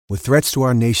With threats to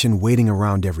our nation waiting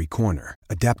around every corner,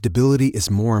 adaptability is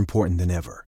more important than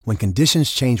ever. When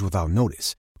conditions change without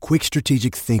notice, quick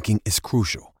strategic thinking is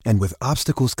crucial. And with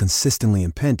obstacles consistently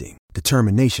impending,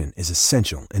 determination is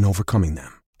essential in overcoming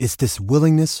them. It's this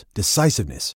willingness,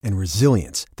 decisiveness, and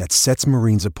resilience that sets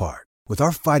Marines apart. With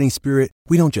our fighting spirit,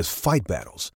 we don't just fight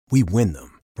battles, we win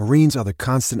them. Marines are the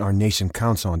constant our nation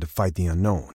counts on to fight the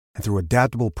unknown. And through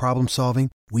adaptable problem solving,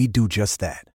 we do just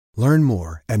that. Learn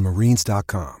more at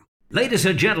marines.com. Ladies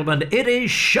and gentlemen, it is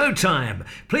showtime.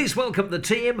 Please welcome the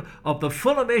team of the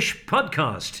Fulhamish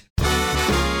podcast.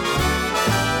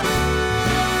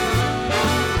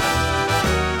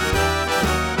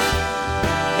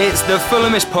 It's the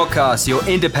Fulhamish podcast, your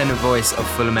independent voice of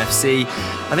Fulham FC.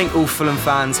 I think all Fulham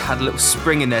fans had a little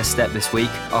spring in their step this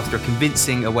week after a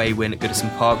convincing away win at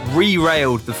Goodison Park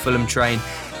re-railed the Fulham train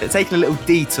that had taken a little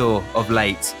detour of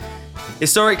late.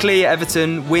 Historically, at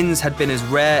Everton, wins had been as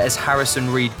rare as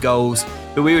Harrison Reed goals,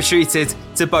 but we were treated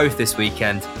to both this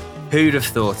weekend. Who'd have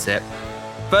thought it?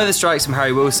 Further strikes from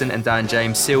Harry Wilson and Dan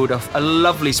James sealed off a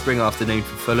lovely spring afternoon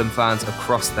for Fulham fans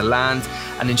across the land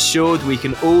and ensured we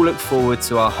can all look forward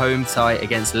to our home tie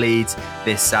against Leeds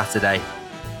this Saturday.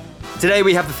 Today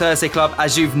we have the Thursday Club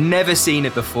as you've never seen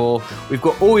it before. We've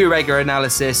got all your regular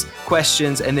analysis,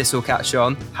 questions, and this will catch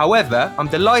on. However, I'm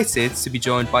delighted to be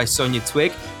joined by Sonia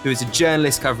Twig, who is a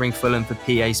journalist covering Fulham for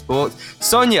PA Sport.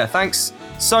 Sonia, thanks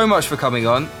so much for coming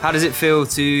on. How does it feel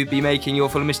to be making your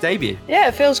Fulhamish debut? Yeah,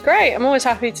 it feels great. I'm always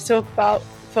happy to talk about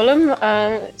Fulham.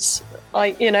 It's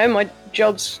like, my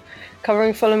job's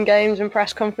covering Fulham games and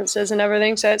press conferences and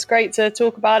everything, so it's great to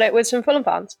talk about it with some Fulham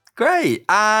fans. Great.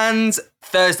 And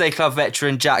Thursday Club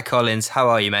veteran Jack Collins, how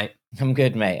are you, mate? I'm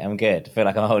good, mate. I'm good. I feel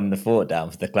like I'm holding the fort down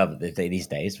for the club these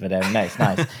days, but no, it's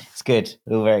nice. It's good.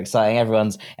 All very exciting.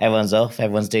 Everyone's off.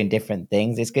 Everyone's doing different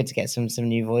things. It's good to get some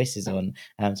new voices on.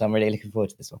 So I'm really looking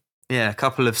forward to this one. Yeah, a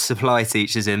couple of supply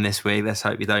teachers in this week. Let's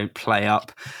hope you don't play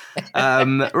up.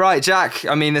 Right, Jack,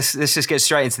 I mean, let's just get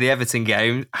straight into the Everton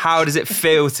game. How does it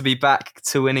feel to be back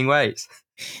to winning ways?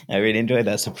 I really enjoyed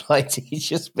that supply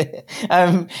teachers bit.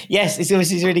 Yes, it's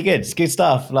obviously really good. It's good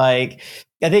stuff. Like,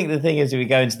 I think the thing is, we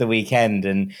go into the weekend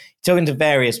and talking to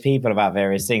various people about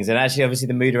various things. And actually, obviously,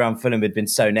 the mood around Fulham had been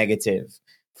so negative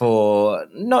for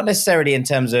not necessarily in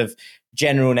terms of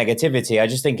general negativity. I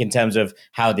just think in terms of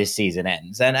how this season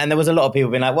ends. And there was a lot of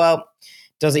people being like, well,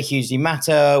 does it hugely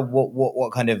matter?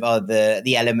 What kind of are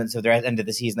the elements of the end of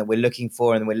the season that we're looking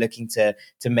for and we're looking to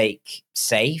make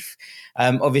safe?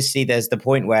 Obviously, there's the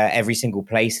point where every single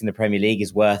place in the Premier League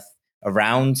is worth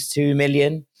around 2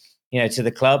 million, to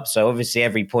the club. So obviously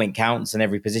every point counts and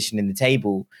every position in the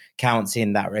table counts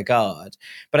in that regard.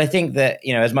 But I think that,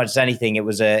 as much as anything, it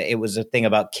was a thing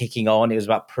about kicking on. It was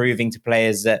about proving to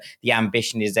players that the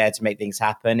ambition is there to make things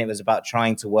happen. It was about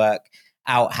trying to work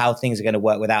out how things are going to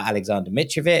work without Alexander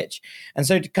Mitrovic. And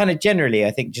so kind of generally,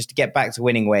 I think just to get back to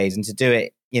winning ways and to do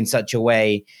it in such a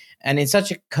way and in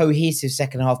such a cohesive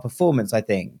second half performance, I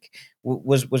think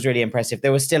was really impressive.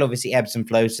 There were still obviously ebbs and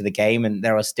flows to the game, and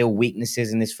there are still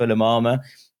weaknesses in this Fulham armour.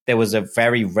 There was a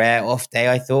very rare off day,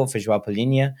 I thought, for João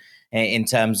Palhinha in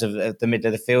terms of the middle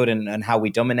of the field and how we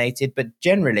dominated. But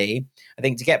generally, I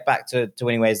think to get back to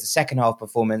winning ways, the second half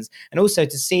performance, and also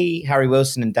to see Harry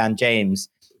Wilson and Dan James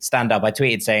stand up. I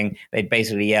tweeted saying they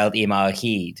basically yelled Ima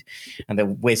Akid and that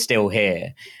we're still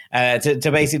here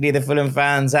to basically the Fulham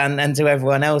fans and to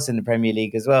everyone else in the Premier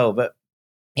League as well. But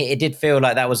it did feel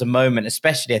like that was a moment,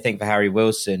 especially I think for Harry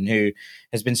Wilson, who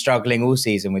has been struggling all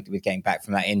season with getting back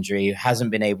from that injury, who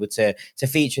hasn't been able to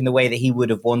feature in the way that he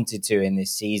would have wanted to in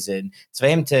this season. So for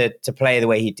him to play the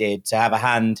way he did, to have a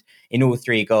hand in all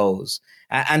 3 goals,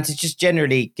 and to just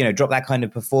generally, drop that kind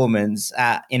of performance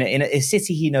in a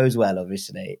city he knows well,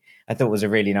 obviously, I thought was a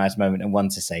really nice moment and one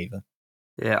to savour.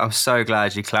 Yeah, I'm so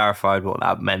glad you clarified what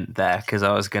that meant there, because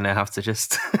I was going to have to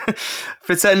just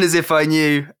pretend as if I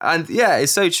knew. And yeah,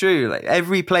 it's so true. Like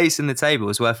every place in the table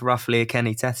is worth roughly a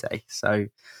Kenny Tete. So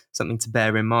something to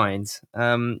bear in mind.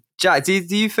 Jack, do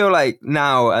you feel like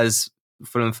now as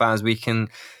Fulham fans, we can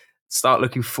start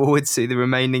looking forward to the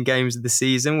remaining games of the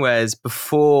season? Whereas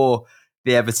before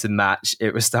the Everton match,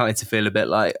 it was starting to feel a bit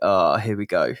like, oh, here we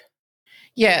go.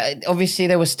 Yeah, obviously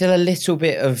there was still a little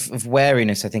bit of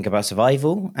wariness, I think, about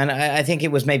survival. And I think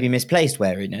it was maybe misplaced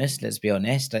wariness, let's be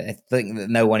honest. I think that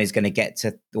no one is going to get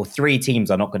to, or 3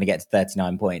 teams are not going to get to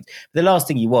 39 points. But the last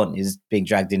thing you want is being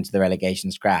dragged into the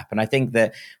relegation scrap. And I think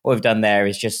that what we've done there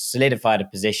is just solidified a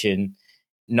position,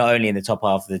 not only in the top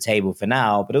half of the table for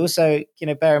now, but also,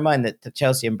 bear in mind that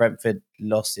Chelsea and Brentford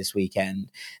lost this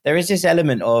weekend. There is this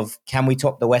element of, can we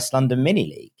top the West London mini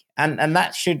league? And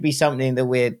that should be something that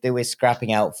we're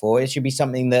scrapping out for. It should be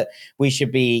something that we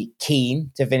should be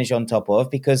keen to finish on top of,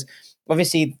 because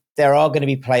obviously there are going to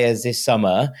be players this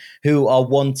summer who are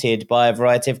wanted by a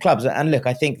variety of clubs. And look,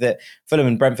 I think that Fulham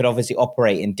and Brentford obviously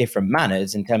operate in different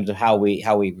manners in terms of how we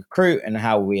recruit and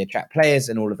how we attract players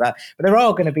and all of that. But there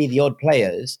are going to be the odd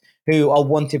players who are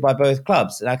wanted by both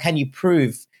clubs. Now, can you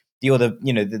prove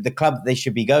the club they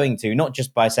should be going to, not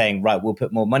just by saying, right, we'll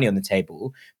put more money on the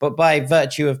table, but by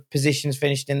virtue of positions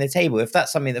finished in the table? If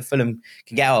that's something that Fulham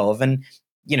can get out of, and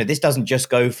this doesn't just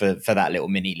go for that little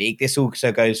mini league. This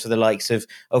also goes for the likes of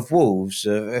Wolves,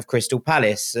 of Crystal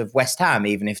Palace, of West Ham,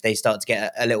 even if they start to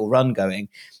get a little run going.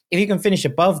 If you can finish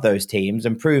above those teams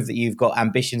and prove that you've got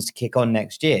ambitions to kick on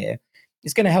next year,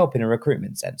 it's going to help in a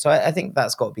recruitment sense. So I think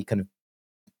that's got to be kind of,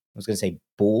 I was going to say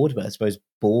bored, but I suppose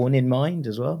born in mind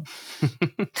as well.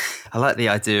 I like the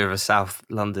idea of a South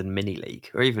London mini league,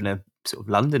 or even a sort of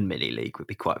London mini league would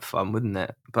be quite fun, wouldn't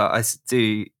it? But I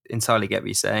do entirely get what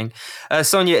you're saying.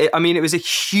 Sonia, I mean, it was a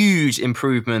huge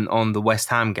improvement on the West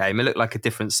Ham game. It looked like a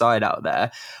different side out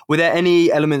there. Were there any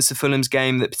elements of Fulham's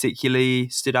game that particularly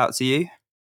stood out to you?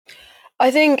 I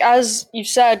think, as you've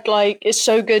said, it's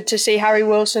so good to see Harry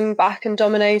Wilson back and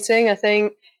dominating. I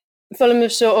think Fulham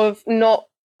have sort of not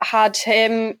had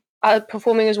him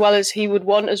performing as well as he would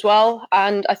want as well.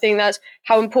 And I think that's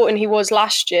how important he was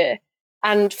last year.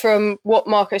 And from what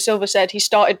Marco Silva said, he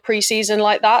started pre-season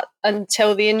like that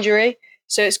until the injury.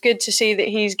 So it's good to see that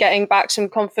he's getting back some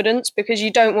confidence, because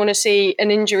you don't want to see an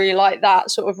injury like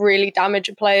that sort of really damage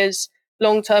a player's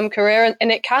long-term career.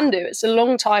 And it can do. It's a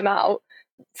long time out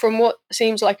from what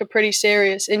seems like a pretty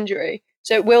serious injury.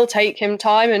 So it will take him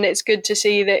time. And it's good to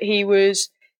see that he was,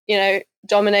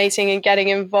 dominating and getting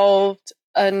involved.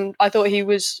 And I thought he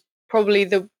was probably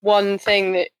the one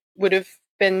thing that would have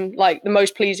been the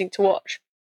most pleasing to watch.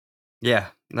 Yeah,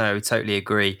 no, totally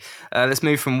agree. Let's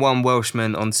move from one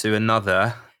Welshman onto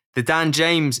another. The Dan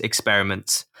James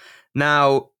experiment.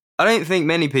 Now, I don't think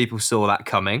many people saw that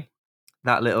coming,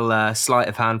 that little sleight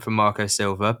of hand from Marco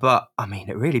Silva, but I mean,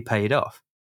 it really paid off.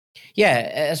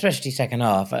 Yeah, especially second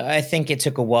half. I think it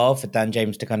took a while for Dan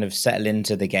James to kind of settle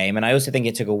into the game. And I also think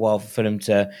it took a while for Fulham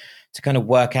to kind of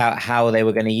work out how they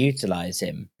were going to utilise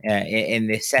him in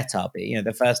this setup.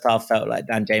 The first half felt like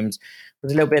Dan James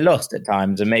was a little bit lost at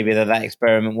times, and maybe that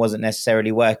experiment wasn't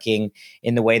necessarily working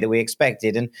in the way that we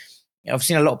expected. And I've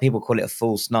seen a lot of people call it a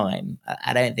false nine.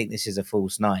 I don't think this is a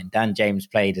false nine. Dan James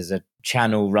played as a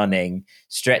channel running,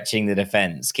 stretching the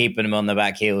defence, keeping them on the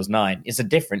back heels nine. It's a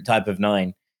different type of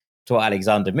nine to what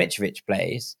Alexander Mitrovic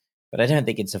plays, but I don't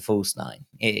think it's a false nine.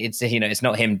 It's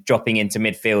not him dropping into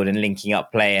midfield and linking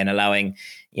up play and allowing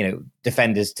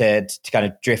defenders to kind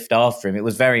of drift after him. It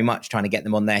was very much trying to get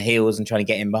them on their heels and trying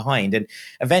to get in behind. And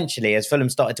eventually, as Fulham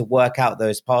started to work out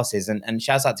those passes, and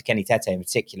shouts out to Kenny Tete in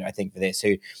particular, I think, for this,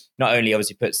 who not only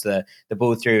obviously puts the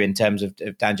ball through in terms of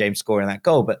Dan James scoring that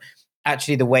goal, but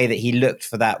actually the way that he looked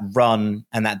for that run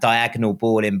and that diagonal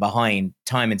ball in behind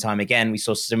time and time again. We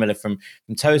saw similar from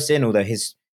Tosin, although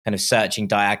his kind of searching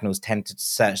diagonals tend to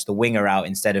search the winger out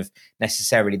instead of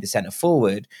necessarily the centre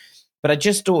forward. But I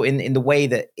just thought in the way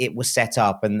that it was set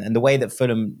up and the way that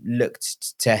Fulham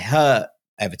looked to hurt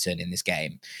Everton in this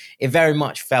game, it very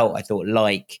much felt, I thought,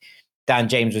 like Dan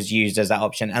James was used as that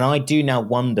option. And I do now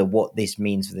wonder what this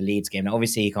means for the Leeds game. Now,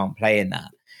 obviously, he can't play in that.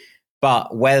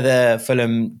 But whether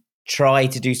Fulham try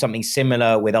to do something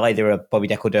similar with either a Bobby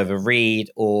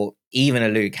Decordova-Reid or even a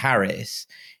Luke Harris,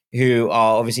 who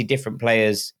are obviously different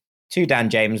players to Dan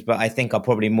James, but I think are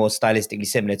probably more stylistically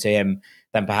similar to him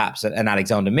than perhaps an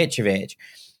Alexander Mitrovic.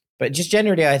 But just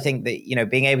generally, I think that,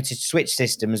 being able to switch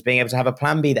systems, being able to have a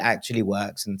plan B that actually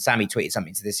works, and Sammy tweeted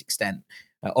something to this extent,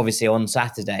 obviously on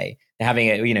Saturday,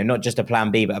 having not just a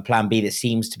plan B, but a plan B that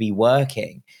seems to be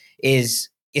working is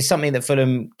something that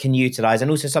Fulham can utilise, and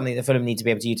also something that Fulham need to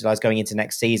be able to utilise going into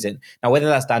next season. Now, whether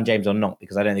that's Dan James or not,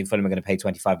 because I don't think Fulham are going to pay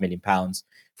 £25 million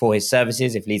for his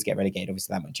services. If Leeds get relegated,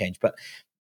 obviously that might change. But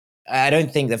I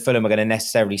don't think that Fulham are going to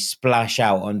necessarily splash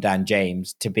out on Dan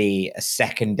James to be a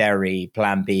secondary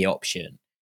plan B option.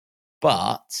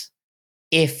 But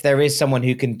if there is someone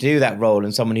who can do that role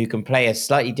and someone who can play a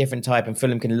slightly different type and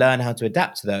Fulham can learn how to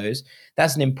adapt to those,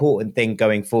 that's an important thing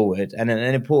going forward and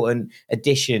an important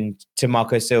addition to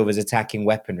Marco Silva's attacking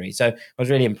weaponry. So I was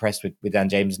really impressed with Dan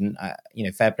James, and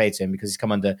fair play to him, because he's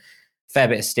come under a fair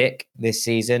bit of stick this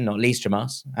season, not least from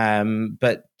us.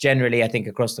 But generally, I think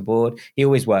across the board, he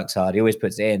always works hard. He always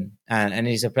puts it in, and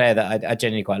he's a player that I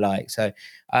genuinely quite like. So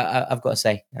I've got to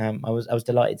say, I was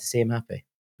delighted to see him happy.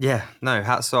 Yeah, no,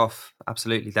 hats off.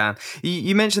 Absolutely, Dan.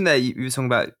 You mentioned there, you were talking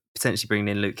about potentially bringing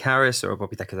in Luke Harris or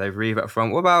Bobby Decazzo-Reeve up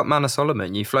front. What about Manor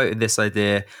Solomon? You floated this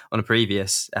idea on a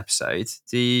previous episode.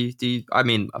 Do you, I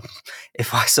mean,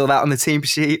 if I saw that on the team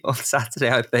sheet on Saturday,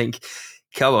 I'd think,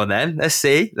 come on then, let's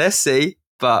see.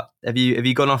 But have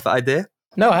you gone off that idea?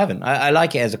 No, I haven't. I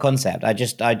like it as a concept. I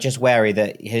just wary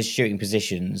that his shooting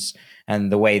positions and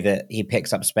the way that he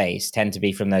picks up space tend to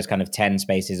be from those kind of 10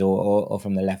 spaces or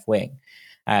from the left wing.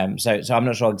 So I'm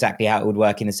not sure exactly how it would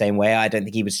work in the same way. I don't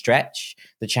think he would stretch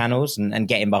the channels and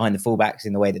get in behind the fullbacks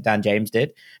in the way that Dan James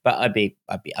did. But I'd be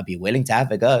willing to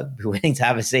have a go, be willing to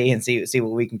have a see and see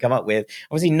what we can come up with.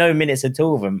 Obviously, no minutes at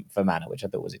all for Manor, which I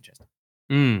thought was interesting.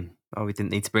 Oh, we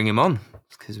didn't need to bring him on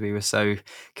because we were so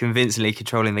convincingly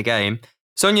controlling the game.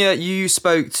 Sonia, you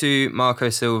spoke to Marco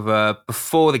Silva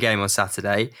before the game on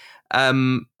Saturday.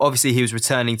 Obviously, he was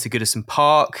returning to Goodison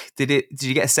Park. Did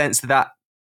you get a sense that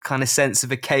kind of sense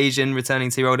of occasion returning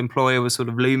to your old employer was sort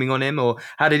of looming on him, or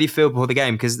how did he feel before the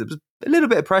game? Because there was a little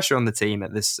bit of pressure on the team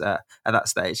at that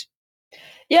stage.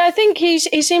 Yeah, I think he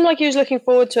seemed like he was looking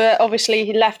forward to it. Obviously,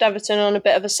 he left Everton on a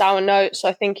bit of a sour note, so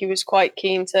I think he was quite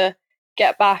keen to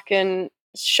get back and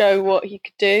show what he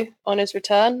could do on his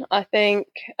return. I think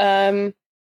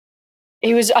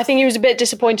he was a bit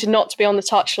disappointed not to be on the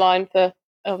touchline for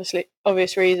obviously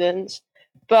obvious reasons,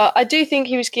 but I do think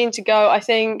he was keen to go. I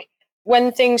think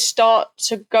when things start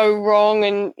to go wrong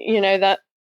and that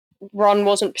run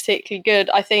wasn't particularly good,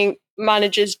 I think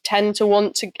managers tend to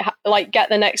want to get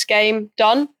the next game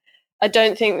done. I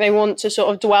don't think they want to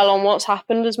sort of dwell on what's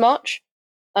happened as much.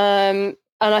 And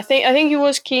I think he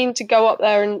was keen to go up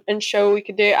there and show what we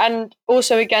could do, and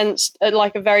also against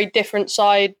a very different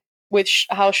side with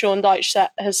how Sean Dyche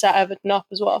has set Everton up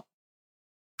as well.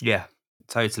 Yeah,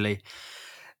 totally.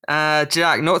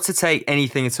 Jack, not to take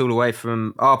anything at all away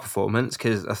from our performance,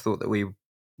 because I thought that we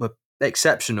were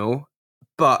exceptional,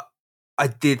 but I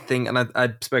did think, and I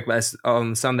spoke about this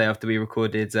on Sunday after we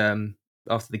recorded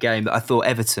after the game, that I thought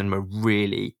Everton were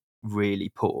really,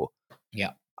 really poor.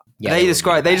 Yeah. They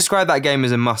described that game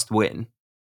as a must-win.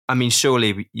 I mean,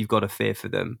 surely you've got to fear for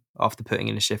them after putting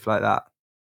in a shift like that.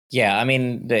 Yeah, I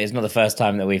mean, it's not the first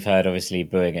time that we've heard, obviously,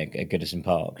 booing at Goodison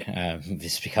Park.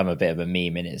 It's become a bit of a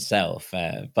meme in itself.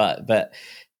 But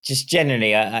just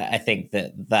generally, I think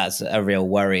that's a real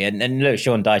worry. And look,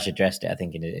 Sean Dyche addressed it, I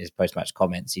think, in his post-match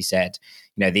comments. He said,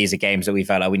 these are games that we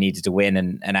felt like we needed to win,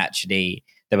 and actually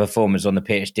the performance on the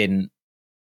pitch didn't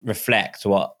reflect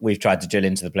what we've tried to drill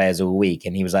into the players all week.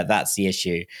 And he was like, that's the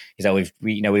issue. He's like,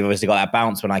 we've obviously got that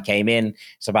bounce when I came in.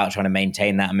 It's about trying to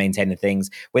maintain that and maintain the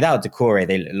things. Without Decore,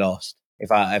 they lost.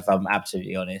 If I'm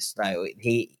absolutely honest,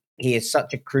 he is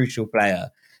such a crucial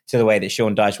player to the way that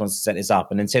Sean Dyche wants to set this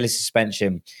up. And until his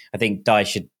suspension, I think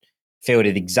Dyche had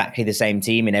fielded exactly the same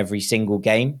team in every single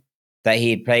game that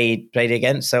he had played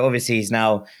against. So obviously he's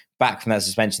now back from that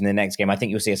suspension in the next game. I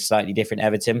think you'll see a slightly different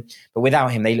Everton, but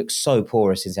without him, they look so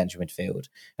porous in central midfield.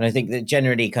 And I think that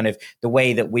generally kind of the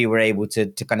way that we were able to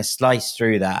kind of slice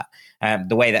through that,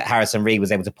 the way that Harrison Reed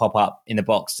was able to pop up in the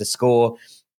box to score,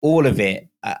 all of it,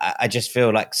 I just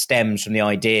feel like stems from the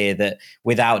idea that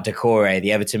without Decore,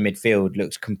 the Everton midfield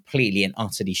looks completely and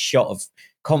utterly shot of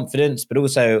confidence, but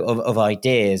also of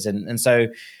ideas. And so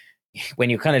when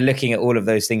you're kind of looking at all of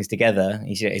those things together,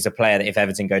 he's a player that if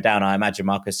Everton go down, I imagine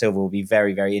Marco Silva will be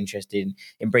very, very interested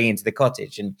in bringing to the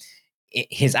cottage. And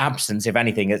his absence, if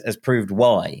anything, has proved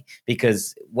why.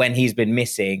 Because when he's been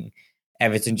missing,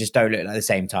 Everton just don't look like the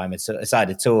same side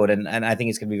at all. And I think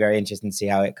it's going to be very interesting to see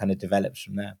how it kind of develops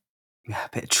from there. Yeah, a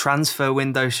bit of transfer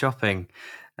window shopping,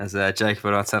 as Jacob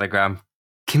on our Telegram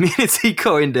community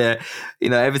coined it.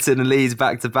 Everton and Leeds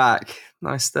back to back.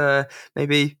 Nice to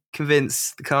maybe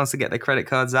convince the Cans to get their credit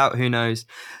cards out. Who knows?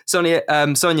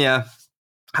 Sonia,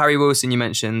 Harry Wilson, you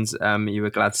mentioned you were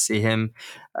glad to see him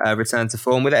return to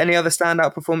form. Were there any other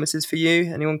standout performances for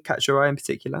you? Anyone catch your eye in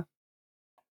particular?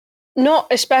 Not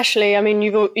especially. I mean,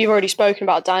 you've already spoken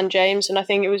about Dan James, and I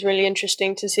think it was really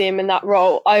interesting to see him in that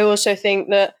role. I also think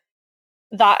that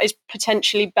is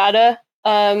potentially better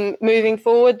moving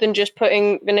forward than just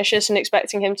putting Vinicius and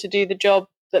expecting him to do the job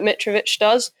that Mitrovic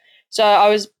does. So I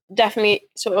was definitely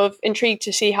sort of intrigued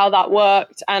to see how that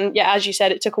worked. And yeah, as you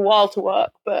said, it took a while to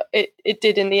work, but it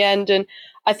did in the end. And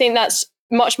I think that's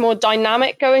much more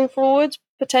dynamic going forward,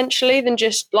 potentially, than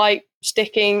just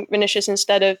sticking Vinicius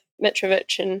instead of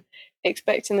Mitrovic and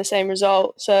expecting the same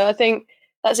result. So I think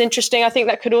that's interesting. I think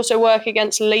that could also work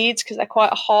against Leeds because they're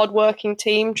quite a hard-working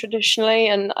team traditionally,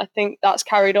 and I think that's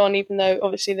carried on even though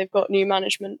obviously they've got new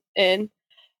management in.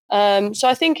 So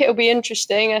I think it'll be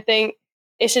interesting. I think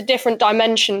it's a different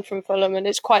dimension from Fulham, and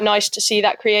it's quite nice to see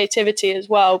that creativity as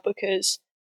well because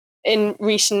in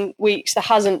recent weeks there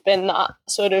hasn't been that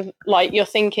sort of, like, you're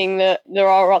thinking that there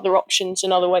are other options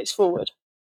and other ways forward.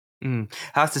 I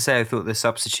have to say, I thought the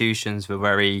substitutions were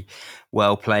very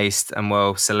well placed and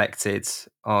well selected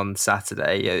on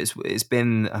Saturday. It's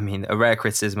been, I mean, a rare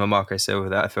criticism of Marco Silva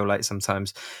that I feel like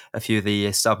sometimes a few of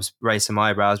the subs raise some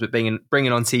eyebrows, but bringing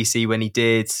on TC when he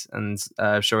did and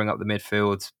shoring up the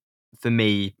midfield, for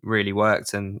me, really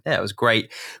worked. And yeah, it was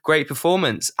great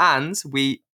performance. And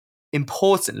we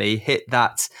importantly hit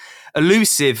that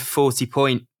elusive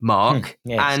 40-point mark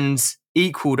Yes. and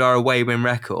equaled our away win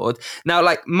record.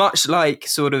 Now, much like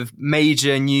sort of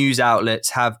major news outlets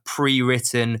have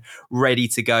pre-written, ready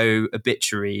to go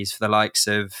obituaries for the likes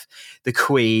of the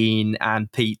Queen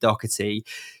and Pete Doherty,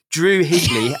 Drew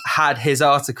Higley had his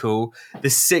article, "The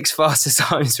 6 fastest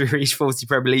times we reached 40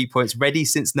 Premier League points," ready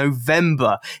since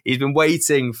November. He's been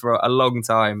waiting for a long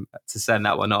time to send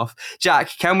that one off.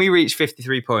 Jack, can we reach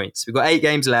 53 points? We've got 8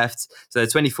 games left, so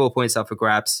 24 points up for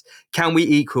grabs. Can we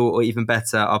equal or even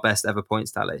better our best ever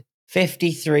points tally?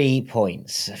 53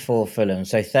 points for Fulham,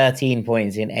 so 13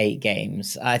 points in 8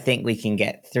 games. I think we can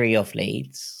get 3 off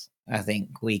Leeds. I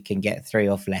think we can get 3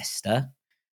 off Leicester.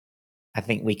 I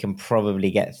think we can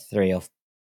probably get 3 off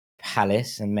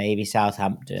Palace and maybe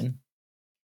Southampton.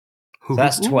 So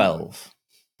that's 12.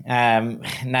 Now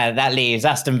that leaves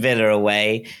Aston Villa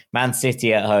away, Man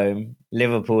City at home,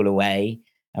 Liverpool away,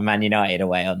 and Man United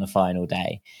away on the final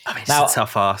day. I mean, it's a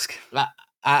tough ask.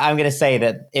 I'm going to say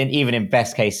that even in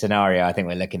best case scenario, I think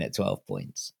we're looking at 12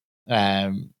 points.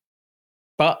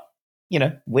 But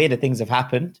weirder things have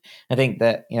happened. I think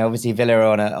that, obviously Villa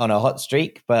are on a hot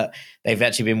streak, but they've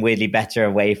actually been weirdly better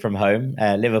away from home.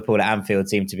 Liverpool at Anfield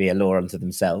seem to be a law unto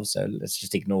themselves, so let's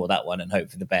just ignore that one and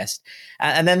hope for the best.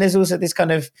 And then there's also this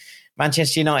kind of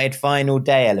Manchester United final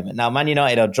day element. Now, Man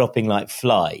United are dropping like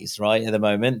flies, right, at the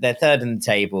moment. They're third in the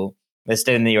table. They're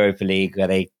still in the Europa League, where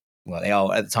they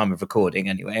are at the time of recording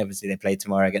anyway. Obviously, they play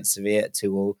tomorrow against Sevilla at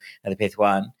 2-2 at the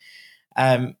Pizjuan.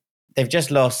 They've just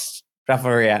lost Rafa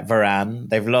Varane.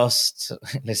 They've lost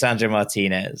Lisandro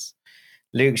Martinez.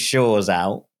 Luke Shaw's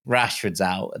out. Rashford's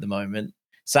out at the moment.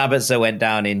 Sabitzer went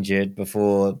down injured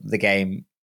before the game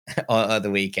on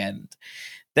the weekend.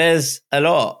 There's a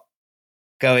lot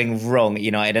going wrong at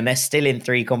United, and they're still in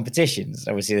 3 competitions.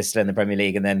 Obviously, they're still in the Premier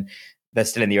League, and then they're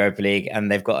still in the Europa League, and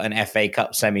they've got an FA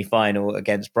Cup semi-final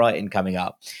against Brighton coming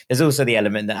up. There's also the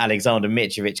element that Alexander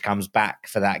Mitrovic comes back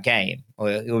for that game. Or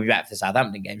he'll be back for the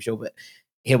Southampton game, sure, but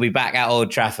he'll be back at Old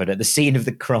Trafford at the scene of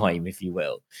the crime, if you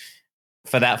will,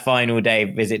 for that final day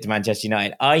visit to Manchester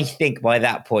United. I think by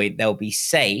that point, they'll be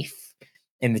safe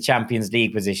in the Champions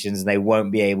League positions and they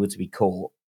won't be able to be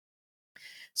caught.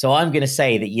 So I'm going to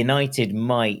say that United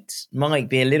might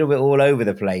be a little bit all over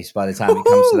the place by the time it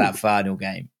comes to that final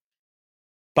game.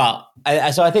 But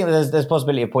so I think there's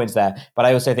possibility of points there. But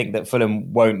I also think that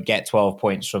Fulham won't get 12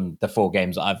 points from the 4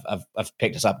 games I've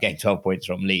picked us up getting 12 points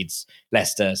from: Leeds,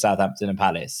 Leicester, Southampton, and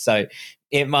Palace. So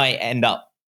it might end up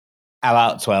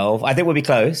about 12. I think we'll be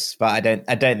close, but I don't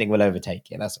think we'll overtake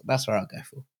it. That's where I'll go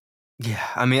for. Yeah,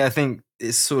 I mean, I think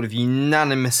it's sort of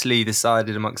unanimously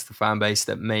decided amongst the fan base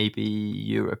that maybe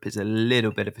Europe is a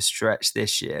little bit of a stretch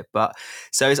this year. But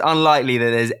so it's unlikely that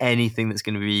there's anything that's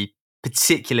going to be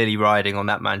particularly riding on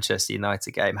that Manchester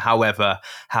United game. However,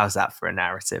 how's that for a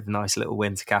narrative? Nice little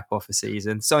win to cap off a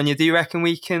season. Sonia, do you reckon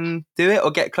we can do it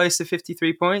or get close to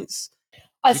 53 points?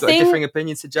 I got a differing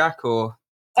opinion to Jack, or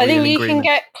I think you can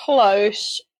get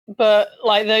close, but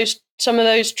like some of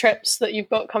those trips that you've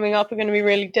got coming up are going to be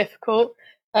really difficult.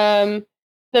 The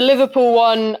Liverpool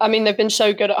one, I mean, they've been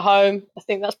so good at home. I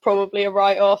think that's probably a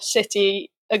write-off. City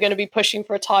are going to be pushing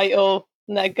for a title,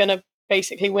 and they're going to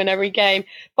basically win every game.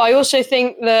 But I also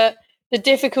think that the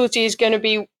difficulty is going to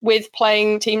be with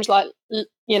playing teams like,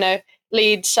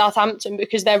 Leeds, Southampton,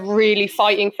 because they're really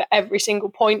fighting for every single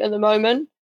point at the moment.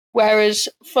 Whereas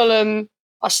Fulham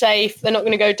are safe, they're not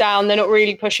going to go down, they're not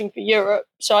really pushing for Europe.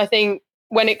 So I think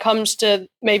when it comes to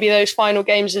maybe those final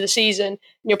games of the season, and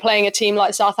you're playing a team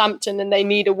like Southampton and they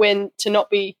need a win to not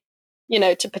be,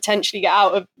 to potentially get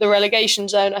out of the relegation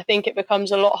zone, I think it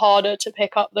becomes a lot harder to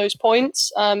pick up those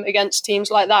points against teams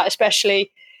like that,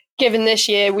 especially given this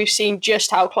year we've seen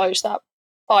just how close that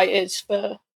fight is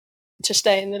to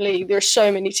stay in the league. There are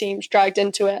so many teams dragged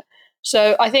into it.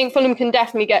 So I think Fulham can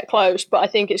definitely get close, but I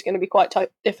think it's going to be quite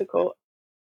difficult.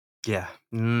 Yeah,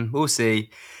 we'll see.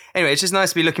 Anyway, it's just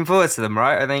nice to be looking forward to them,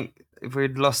 right? I think if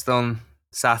we'd lost on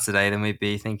Saturday, then we'd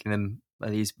be thinking them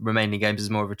these remaining games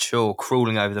as more of a chore,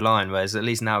 crawling over the line, whereas at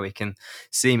least now we can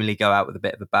seemingly go out with a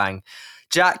bit of a bang.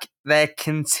 Jack, there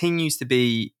continues to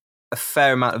be a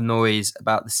fair amount of noise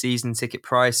about the season ticket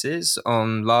prices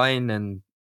online and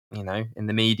in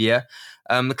the media.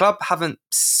 The club haven't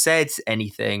said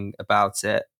anything about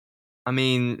it. I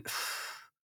mean,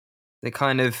 they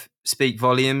kind of speak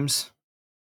volumes.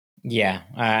 Yeah,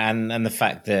 and the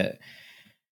fact that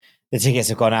the tickets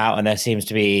have gone out and there seems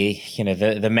to be,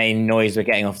 the main noise we're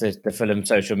getting off the Fulham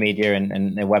social media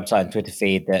and their website and Twitter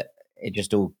feed, that it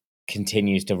just all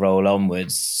continues to roll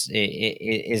onwards. It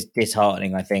is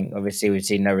disheartening, I think. Obviously, we've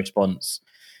seen no response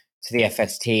to the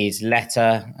FST's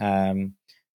letter.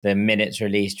 The minutes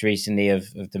released recently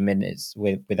of the minutes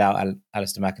without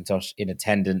Alistair McIntosh in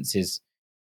attendance is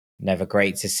never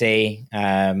great to see.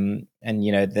 And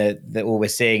all we're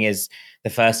seeing is the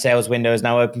first sales window is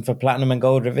now open for platinum and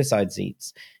gold Riverside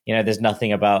seats. There's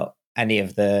nothing about any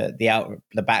of the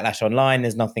backlash online.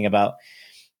 There's nothing about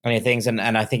any things, and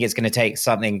I think it's going to take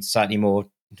something slightly more,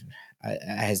 I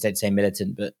hesitate to say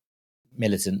militant, but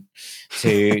militant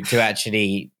to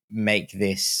actually make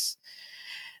this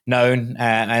known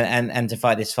and to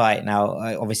fight this fight. Now,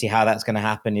 obviously, how that's going to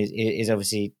happen is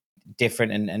obviously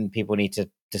different, and people need to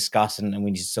discuss, and we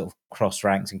need to sort of cross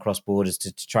ranks and cross borders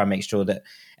to try and make sure that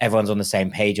everyone's on the same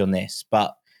page on this.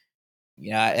 But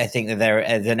I think that there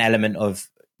is an element of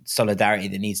solidarity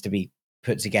that needs to be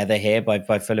put together here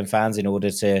by Fulham fans in order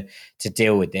to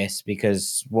deal with this,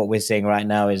 because what we're seeing right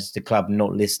now is the club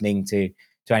not listening to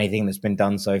anything that's been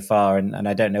done so far, and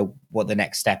I don't know what the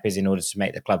next step is in order to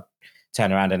make the club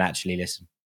turn around and actually listen.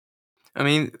 I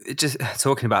mean, just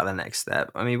talking about the next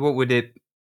step, I mean, what would it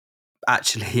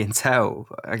actually entail?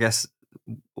 I guess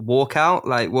walkout?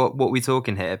 Like, what are we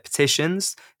talking here?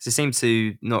 Petitions? They seem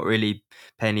to not really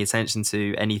pay any attention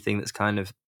to anything that's kind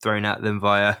of thrown at them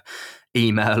via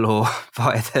email or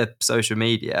via the social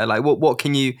media. Like, what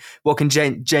can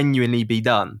genuinely be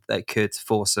done that could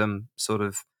force some sort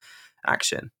of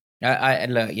action?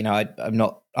 I'm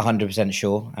not 100%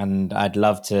 sure, and I'd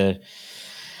love to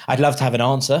have an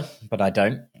answer, but I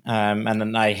don't. And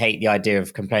then I hate the idea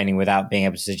of complaining without being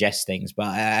able to suggest things. But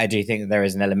I do think that there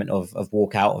is an element of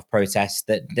walkout, of protest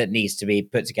that needs to be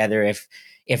put together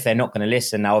if they're not going to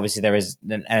listen. Now, obviously, there is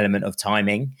an element of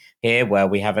timing here where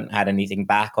we haven't had anything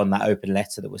back on that open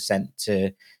letter that was sent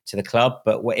to the club.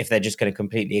 But if they're just going to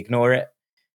completely ignore it,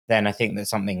 then I think that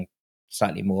something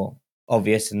slightly more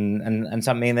obvious and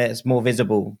something that's more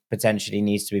visible potentially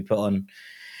needs to be put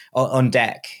on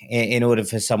deck in order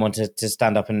for someone to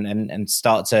stand up and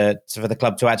start for the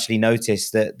club to actually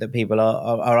notice that people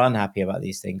are unhappy about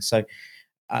these things. So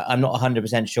I'm not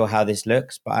 100% sure how this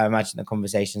looks, but I imagine the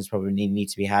conversations probably need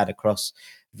to be had across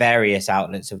various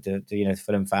outlets of the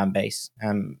Fulham fan base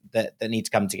that need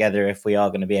to come together if we are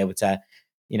going to be able to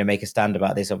make a stand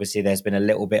about this. Obviously, there's been a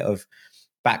little bit of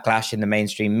backlash in the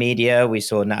mainstream media. We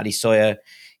saw Natalie Sawyer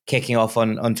kicking off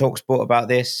on TalkSport about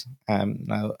this.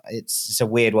 Now it's a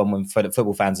weird one when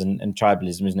football fans and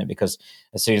tribalism, isn't it? Because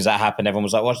as soon as that happened, everyone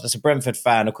was like, "Well, that's a Brentford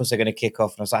fan. Of course they're going to kick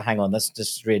off." And I was like, "Hang on, that's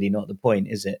just really not the point,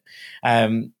 is it?"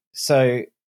 So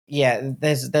yeah,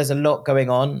 there's a lot going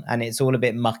on, and it's all a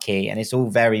bit mucky, and it's all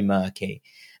very murky.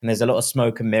 And there's a lot of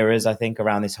smoke and mirrors, I think,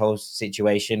 around this whole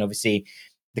situation. Obviously,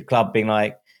 the club being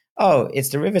like, "Oh, it's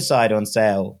the Riverside on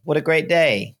sale. What a great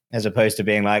day." As opposed to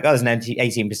being like, "Oh, there's an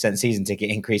 18% season ticket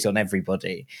increase on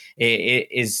everybody." It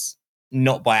is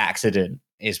not by accident,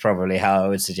 is probably how I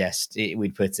would suggest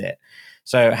we'd put it.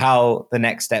 So how the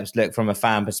next steps look from a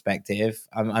fan perspective,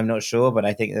 I'm not sure, but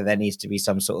I think that there needs to be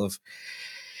some sort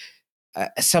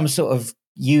of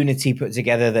unity put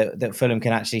together that Fulham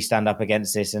can actually stand up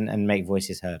against this and make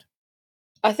voices heard.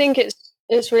 I think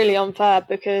it's really unfair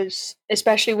because,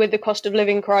 especially with the cost of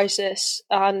living crisis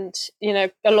and, a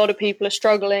lot of people are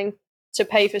struggling to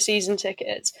pay for season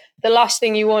tickets. The last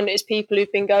thing you want is people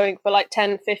who've been going for like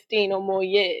 10, 15 or more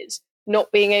years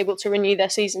not being able to renew their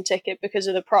season ticket because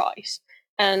of the price.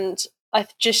 And I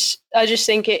just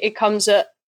think it comes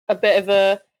at a bit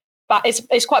of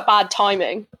it's quite bad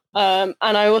timing. And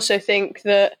I also think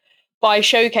that by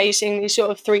showcasing these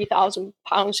sort of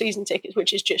 £3,000 season tickets,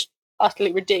 which is just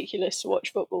utterly ridiculous to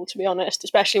watch football, to be honest,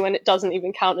 especially when it doesn't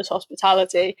even count as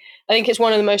hospitality. I think it's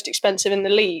one of the most expensive in the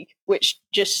league, which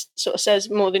just sort of says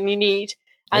more than you need.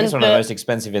 And it's one of the most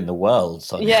expensive in the world.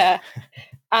 Sonia. Yeah.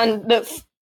 And that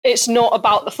it's not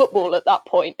about the football at that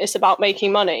point. It's about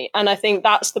making money. And I think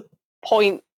that's the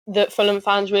point that Fulham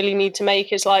fans really need to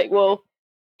make is like, well,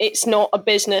 it's not a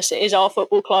business. It is our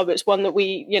football club. It's one that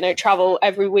we, travel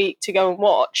every week to go and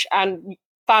watch. And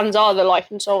fans are the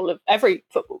life and soul of every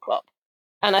football club.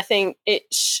 And I think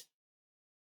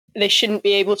they shouldn't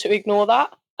be able to ignore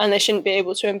that, and they shouldn't be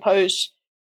able to impose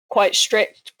quite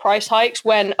strict price hikes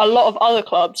when a lot of other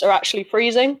clubs are actually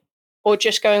freezing or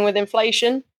just going with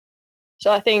inflation.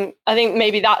 So I think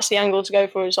maybe that's the angle to go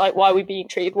for, is like, why are we being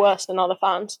treated worse than other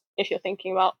fans, if you're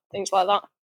thinking about things like that.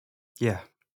 Yeah.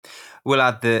 We'll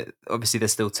add that obviously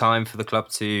there's still time for the club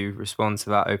to respond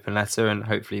to that open letter, and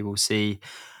hopefully we'll see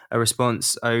a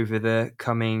response over the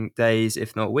coming days,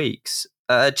 if not weeks.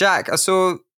 Jack, I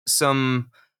saw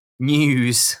some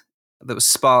news that was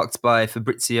sparked by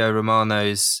Fabrizio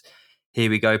Romano's Here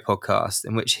We Go podcast,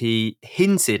 in which he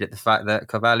hinted at the fact that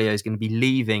Carvalho is going to be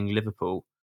leaving Liverpool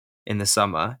in the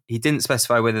summer. He didn't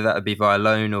specify whether that would be via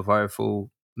loan or via a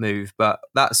full move, but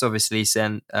that's obviously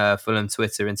sent Fulham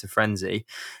Twitter into frenzy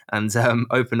and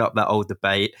opened up that old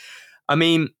debate. I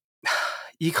mean,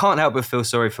 you can't help but feel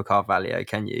sorry for Carvalho,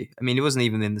 can you? I mean, he wasn't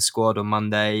even in the squad on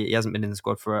Monday. He hasn't been in the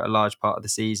squad for a large part of the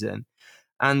season.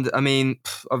 And I mean,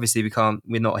 obviously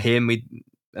we're not him.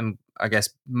 And I guess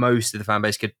most of the fan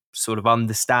base could sort of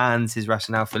understand his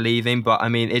rationale for leaving, but I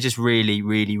mean, it just really,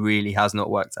 really, really has not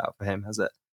worked out for him, has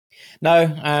it? No,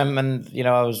 and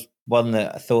I was one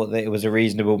that thought that it was a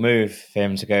reasonable move for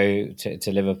him to go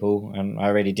to Liverpool, and I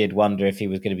really did wonder if he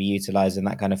was going to be utilising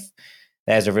that kind of.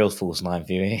 There's a real false nine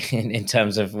for you in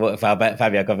terms of what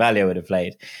Fabio Carvalho would have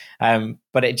played,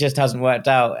 but it just hasn't worked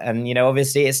out. And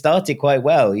obviously, it started quite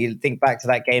well. You think back to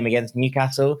that game against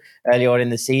Newcastle early on in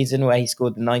the season, where he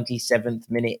scored the 97th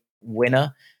minute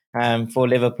winner for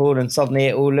Liverpool, and suddenly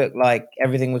it all looked like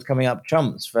everything was coming up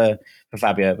trumps for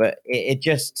Fabio, but it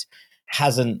just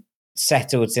hasn't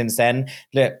settled since then.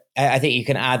 Look, I think you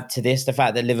can add to this the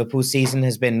fact that Liverpool's season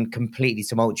has been completely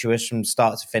tumultuous from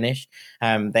start to finish.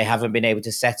 They haven't been able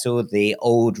to settle. The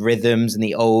old rhythms and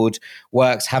the old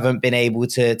works haven't been able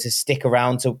to stick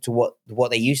around to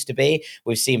what they used to be.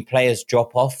 We've seen players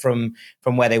drop off from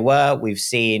where they were. We've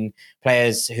seen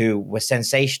players who were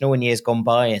sensational in years gone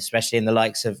by, especially in the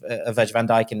likes of Virgil van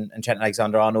Dijk and Trent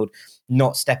Alexander-Arnold,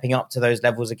 not stepping up to those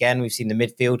levels again. We've seen the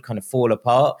midfield kind of fall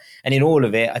apart. And in all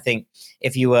of it, I think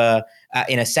if you were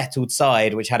in a settled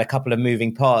side, which had a couple of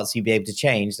moving parts you'd be able to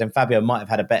change, then Fabio might have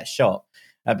had a better shot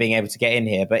at being able to get in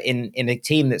here. But in a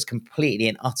team that's completely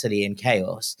and utterly in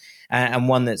chaos, and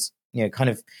one that's kind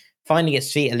of finding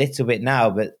its feet a little bit now,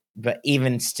 but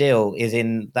even still is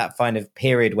in that kind of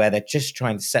period where they're just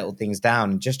trying to settle things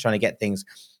down and just trying to get things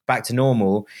back to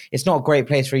normal. It's not a great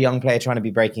place for a young player trying to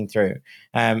be breaking through.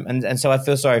 And so I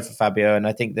feel sorry for Fabio. And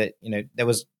I think that, there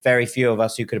was very few of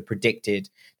us who could have predicted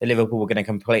that Liverpool were going to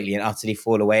completely and utterly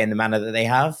fall away in the manner that they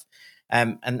have.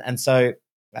 And so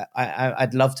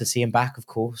I'd love to see him back, of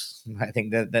course. I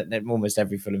think that almost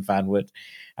every Fulham fan would.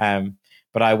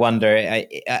 But I wonder,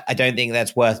 I don't think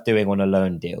that's worth doing on a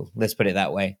loan deal. Let's put it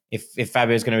that way. If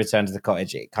Fabio's going to return to the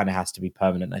cottage, it kind of has to be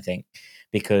permanent, I think,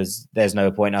 because there's no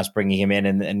point us bringing him in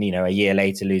and a year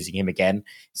later losing him again.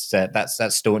 So that's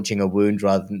staunching a wound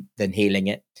rather than healing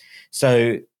it.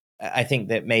 So I think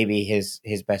that maybe his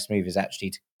best move is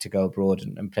actually to go abroad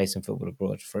and play some football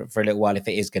abroad for a little while, if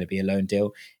it is going to be a loan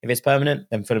deal. If it's permanent,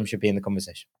 then Fulham should be in the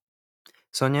conversation.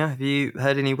 Sonia, have you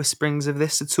heard any whisperings of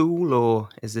this at all, or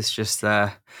is this just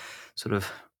sort of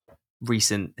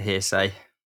recent hearsay?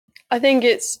 I think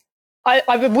I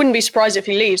wouldn't be surprised if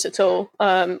he leaves at all.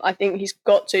 I think he's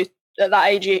got to, at that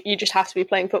age, you just have to be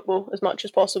playing football as much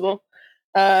as possible.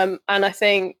 And I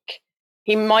think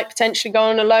he might potentially go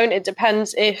on a loan. It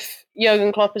depends if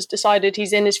Jurgen Klopp has decided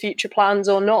he's in his future plans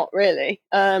or not, really.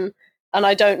 And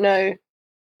I don't know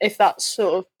if that's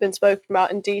sort of been spoken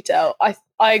about in detail.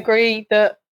 I agree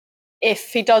that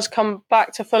if he does come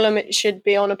back to Fulham, it should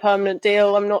be on a permanent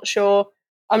deal. I'm not sure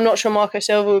Marco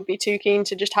Silva would be too keen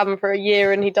to just have him for a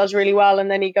year and he does really well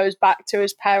and then he goes back to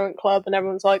his parent club and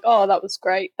everyone's like, oh, that was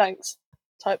great, thanks,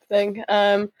 type thing.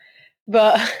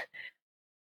 But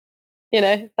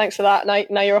thanks for that.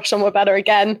 Now you're off somewhere better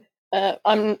again.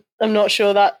 I'm not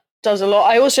sure that does a lot.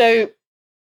 I also,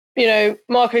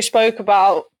 Marco spoke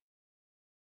about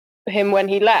him when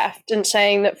he left and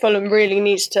saying that Fulham really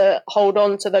needs to hold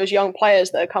on to those young players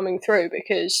that are coming through,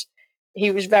 because he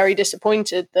was very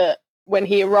disappointed that when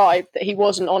he arrived that he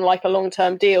wasn't on like a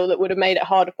long-term deal that would have made it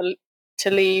harder to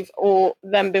leave or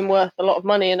then been worth a lot of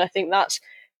money. And I think that's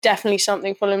definitely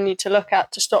something Fulham need to look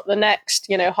at to stop the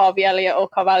next, Harvey Elliott or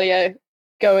Carvalho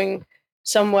going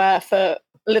somewhere for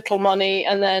little money.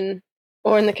 And then,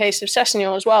 or in the case of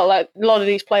Sessegnon as well, like a lot of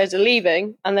these players are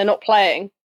leaving and they're not playing.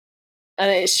 And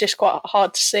it's just quite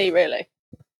hard to see, really.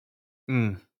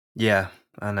 Yeah,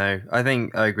 I know. I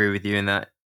think I agree with you in that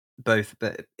both,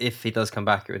 but if he does come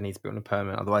back, it would need to be on a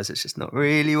permanent. Otherwise, it's just not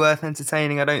really worth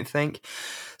entertaining, I don't think.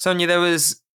 Sonia, there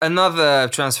was another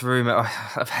transfer rumour.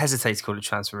 I've hesitated to call it a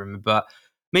transfer rumour, but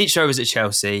Mitro was at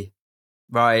Chelsea,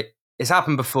 right? It's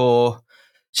happened before.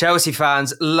 Chelsea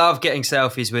fans love getting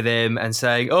selfies with him and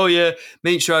saying, "Oh yeah,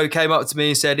 Mitro came up to me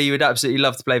and said he would absolutely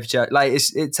love to play for Chelsea." Like,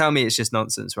 tell me it's just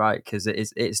nonsense, right? Because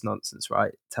it's nonsense,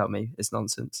 right? Tell me it's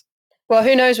nonsense. Well,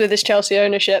 who knows with this Chelsea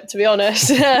ownership, to be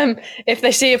honest. If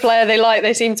they see a player they like,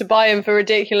 they seem to buy him for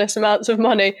ridiculous amounts of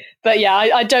money. But yeah,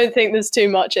 I don't think there's too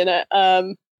much in it.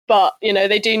 But,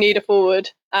 they do need a forward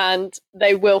and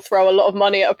they will throw a lot of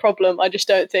money at a problem. I just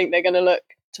don't think they're going to look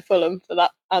to Fulham for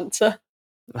that answer.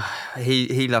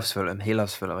 He loves Fulham. He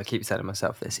loves Fulham. I keep telling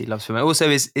myself this. He loves Fulham. Also,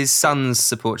 his sons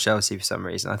support Chelsea for some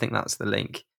reason. I think that's the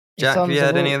link. Jack, have you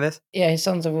heard any of this? Yeah, his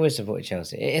sons have always supported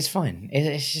Chelsea. It's fine.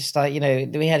 It's just like,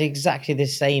 we had exactly the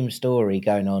same story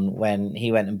going on when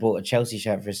he went and bought a Chelsea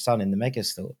shirt for his son in the mega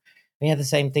store. We had the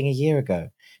same thing a year ago.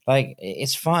 Like,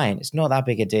 it's fine. It's not that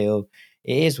big a deal.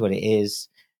 It is what it is.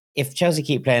 If Chelsea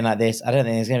keep playing like this, I don't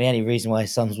think there's going to be any reason why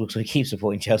his sons will keep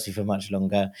supporting Chelsea for much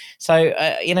longer.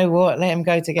 So, you know what? Let him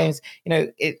go to games.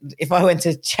 If I went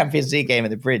to Champions League game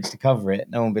at the Bridge to cover it,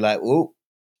 no one would be like, oh,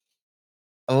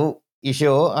 you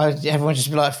sure? Everyone just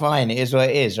be like, fine, it is what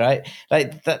it is, right?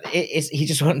 Like that. He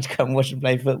just wanted to come and watch and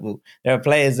play football. There are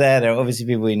players there. There are obviously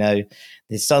people we know.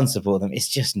 His sons support them. It's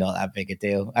just not that big a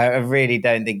deal. I really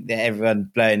don't think that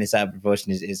everyone blowing this out of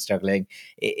proportion is struggling.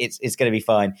 It's going to be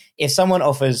fine. If someone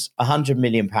offers £100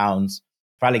 million for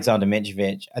Alexander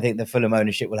Mitrovic, I think the Fulham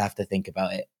ownership will have to think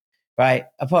about it, right?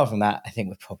 Apart from that, I think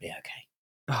we're probably okay.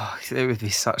 Oh, it would be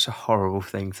such a horrible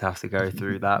thing to have to go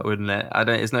through that, wouldn't it?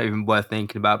 It's not even worth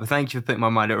thinking about, but thank you for putting my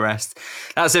mind at rest.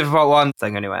 That's it for part one.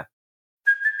 Don't go anywhere.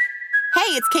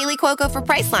 Hey, it's Kaylee Cuoco for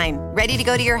Priceline. Ready to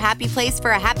go to your happy place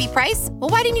for a happy price? Well,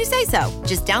 why didn't you say so?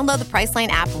 Just download the Priceline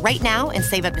app right now and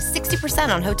save up to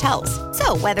 60% on hotels.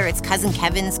 So whether it's Cousin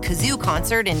Kevin's Kazoo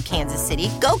Concert in Kansas City,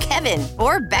 go Kevin,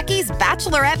 or Becky's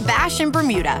Bachelorette Bash in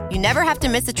Bermuda, you never have to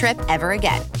miss a trip ever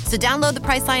again. So download the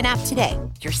Priceline app today.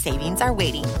 Your savings are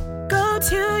waiting. Go to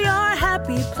your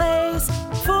happy place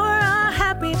for a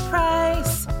happy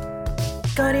price.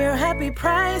 Go to your happy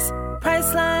price,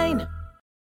 Priceline.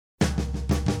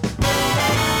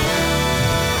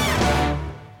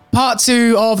 Part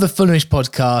two of the Fulhamish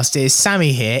podcast is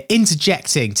Sammy here,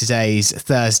 interjecting today's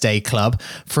Thursday Club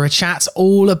for a chat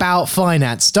all about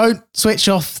finance. Don't switch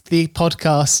off the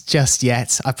podcast just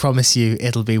yet. I promise you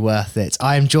it'll be worth it.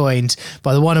 I am joined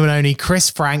by the one and only Chris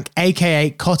Frank, aka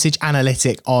Cottage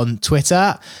Analytic on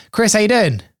Twitter. Chris, how you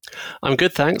doing? I'm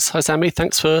good, thanks. Hi, Sammy.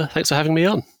 Thanks for having me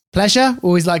on. Pleasure.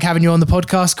 Always like having you on the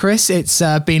podcast, Chris. It's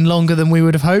been longer than we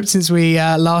would have hoped since we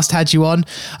last had you on,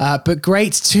 but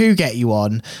great to get you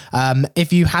on.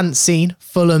 If you hadn't seen,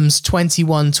 Fulham's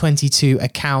 21-22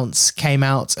 accounts came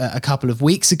out a couple of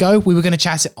weeks ago. We were going to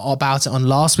chat about it on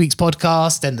last week's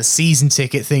podcast, and the season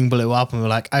ticket thing blew up, and we were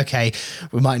like, okay,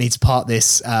 we might need to part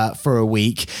this for a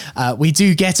week. We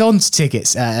do get on to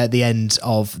tickets at the end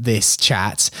of this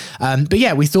chat. But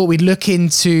yeah, we thought we'd look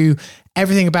into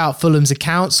everything about Fulham's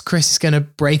accounts. Chris is going to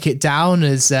break it down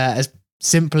as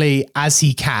simply as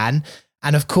he can.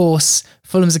 And of course,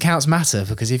 Fulham's accounts matter,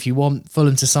 because if you want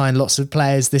Fulham to sign lots of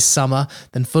players this summer,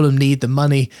 then Fulham need the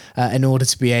money in order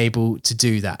to be able to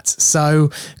do that. So,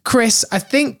 Chris, I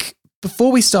think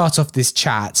before we start off this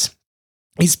chat,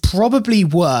 it's probably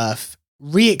worth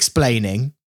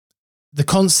re-explaining the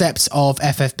concept of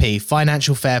FFP,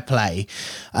 financial fair play,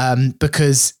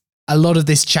 because a lot of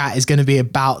this chat is going to be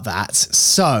about that.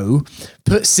 So,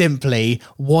 put simply,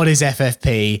 what is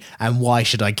FFP and why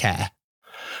should I care?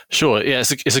 Sure. Yeah,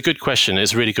 it's a good question.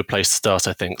 It's a really good place to start,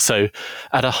 I think. So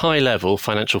at a high level,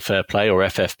 financial fair play, or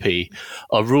FFP,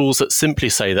 are rules that simply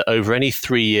say that over any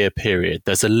 3-year period,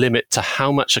 there's a limit to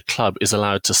how much a club is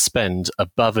allowed to spend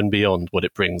above and beyond what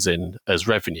it brings in as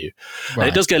revenue. Right. And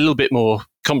it does get a little bit more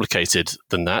complicated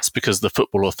than that, because the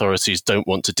football authorities don't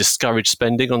want to discourage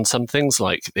spending on some things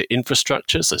like the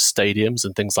infrastructure, so stadiums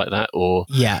and things like that, or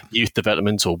youth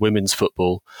development or women's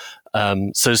football.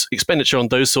 So expenditure on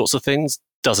those sorts of things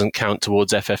doesn't count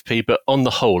towards FFP, but on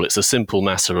the whole, it's a simple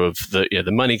matter of the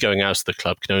money going out of the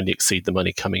club can only exceed the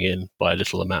money coming in by a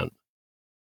little amount.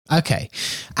 Okay.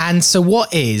 And so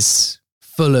what is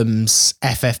Fulham's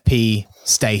FFP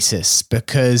status?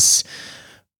 Because,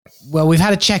 well, we've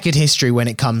had a checkered history when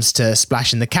it comes to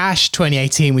splashing the cash.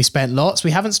 2018, we spent lots.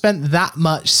 We haven't spent that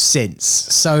much since.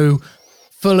 So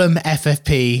Fulham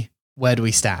FFP, where do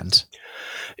we stand?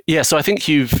 Yeah, so I think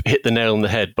you've hit the nail on the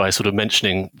head by sort of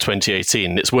mentioning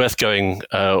 2018. It's worth going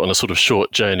on a sort of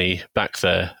short journey back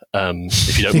there.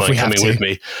 if you don't mind coming with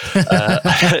me.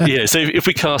 So if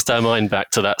we cast our mind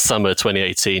back to that summer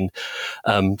 2018,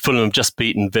 Fulham have just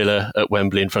beaten Villa at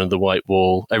Wembley in front of the White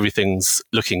Wall. Everything's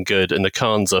looking good, and the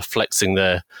Khans are flexing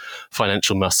their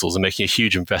financial muscles and making a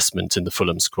huge investment in the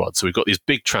Fulham squad. So we've got these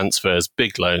big transfers,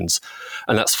 big loans,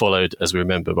 and that's followed, as we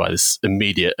remember, by this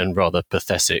immediate and rather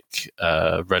pathetic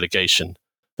relegation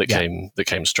that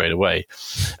came straight away.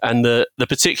 And the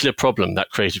particular problem that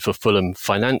created for Fulham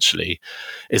financially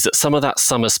is that some of that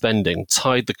summer spending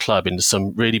tied the club into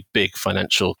some really big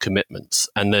financial commitments.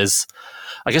 And there's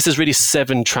really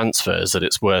 7 transfers that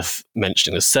it's worth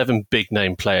mentioning. There's 7 big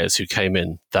name players who came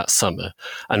in that summer,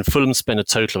 and Fulham spent a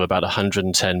total of about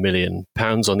 £110 million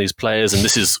on these players. And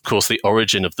this is, of course, the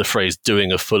origin of the phrase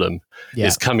 "doing a Fulham,"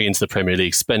 is coming into the Premier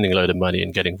League, spending a load of money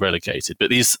and getting relegated. But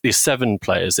these 7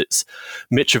 players, it's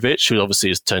Mitrovic, who obviously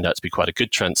has turned out to be quite a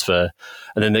good transfer,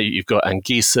 and then you've got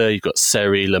Anguissa, you've got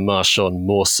Seri, Le Marchand,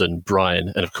 Mawson,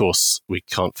 Bryan, and of course we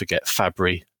can't forget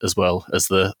Fabry as well as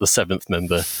the 7th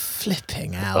member.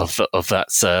 Flipping out of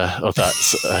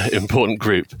that important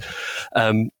group.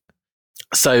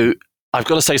 So I've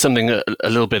got to say something a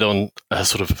little bit on a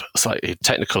sort of slightly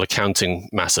technical accounting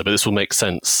matter, but this will make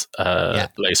sense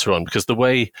later on, because the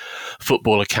way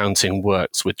football accounting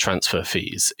works with transfer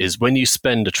fees is when you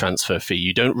spend a transfer fee,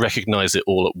 you don't recognise it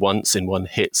all at once in one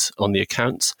hit on the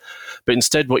account, but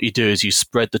instead what you do is you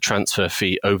spread the transfer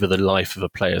fee over the life of a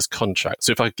player's contract.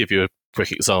 So if I give you a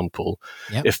quick example,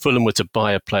 if Fulham were to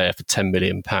buy a player for £10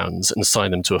 million and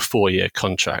sign them to a 4-year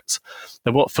contract,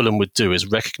 then what Fulham would do is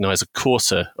recognise a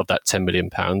quarter of that £10 million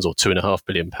or £2.5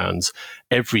 billion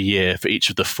every year for each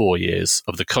of the 4 years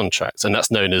of the contract. And that's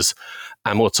known as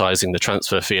amortising the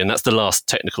transfer fee. And that's the last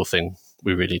technical thing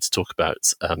we really need to talk about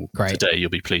today. You'll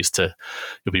be pleased to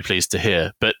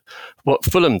hear. But what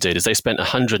Fulham did is they spent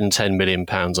 £110 million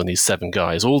on these 7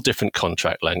 guys, all different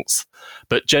contract lengths,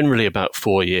 but generally about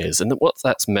 4 years. And what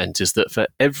that's meant is that for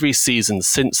every season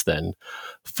since then,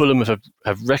 Fulham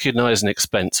have recognised an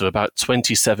expense of about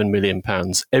 £27 million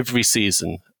every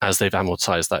season as they've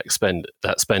amortised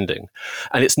that spending.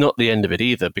 And it's not the end of it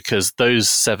either, because those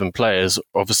 7 players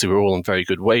obviously were all on very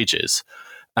good wages.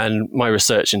 And my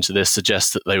research into this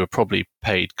suggests that they were probably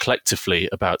paid collectively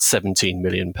about £17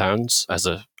 million as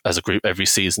a group every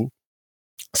season.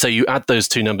 So you add those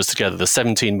 2 numbers together, the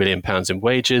 £17 million in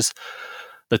wages,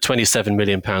 the £27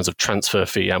 million of transfer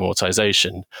fee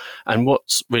amortisation. And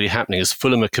what's really happening is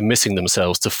Fulham are committing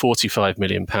themselves to £45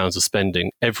 million of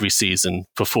spending every season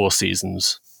for 4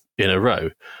 seasons in a row,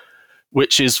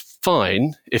 which is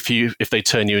fine if they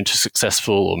turn you into a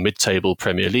successful or mid-table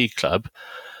Premier League club.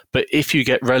 But if you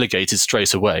get relegated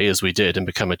straight away, as we did, and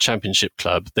become a championship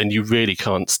club, then you really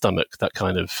can't stomach that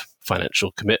kind of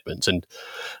financial commitment. And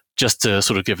just to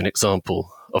sort of give an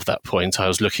example of that point, I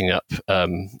was looking up,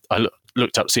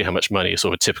 looked up to see how much money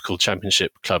sort of a typical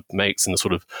championship club makes, and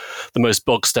the most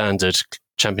bog standard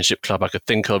championship club I could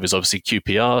think of is obviously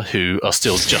QPR, who are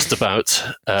still just about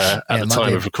at the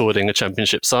time of recording a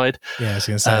championship side. Yeah, I was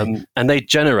going to say. And they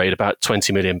generate about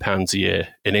 £20 million a year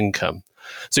in income.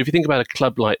 So if you think about a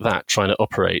club like that trying to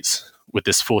operate with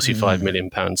this £45 million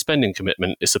spending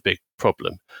commitment, it's a big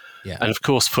problem. Yeah. And of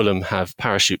course, Fulham have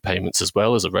parachute payments as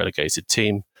well as a relegated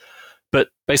team. But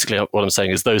basically what I'm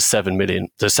saying is those 7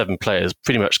 players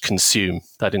pretty much consume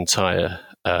that entire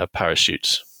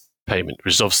parachute payment,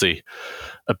 which is obviously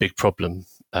a big problem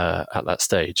at that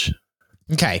stage.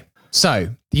 Okay, so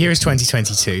the year is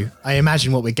 2022. I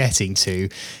imagine what we're getting to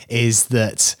is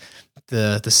that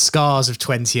the scars of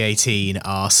 2018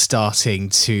 are starting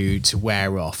to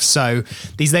wear off. So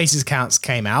these latest accounts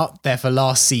came out. They're for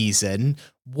last season.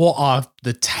 What are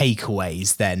the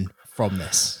takeaways then from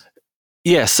this?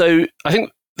 Yeah, so I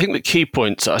think the key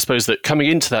point, I suppose, that coming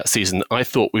into that season, I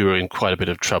thought we were in quite a bit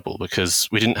of trouble because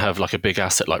we didn't have like a big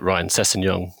asset like Ryan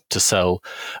Sessegnon to sell.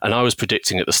 And I was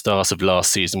predicting at the start of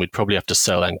last season, we'd probably have to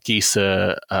sell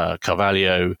Anguissa,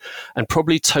 Carvalho, and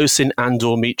probably Tosin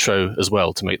and/or Mitro as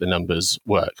well to make the numbers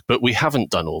work. But we haven't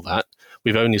done all that.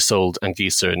 We've only sold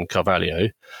Anguissa and Carvalho.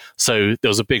 So there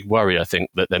was a big worry, I think,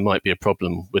 that there might be a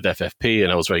problem with FFP.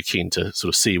 And I was very keen to sort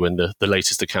of see when the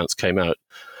latest accounts came out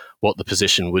what the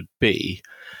position would be.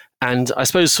 And I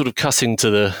suppose sort of cutting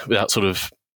to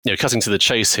the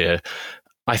chase here,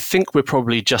 I think we're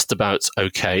probably just about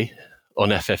okay on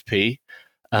FFP.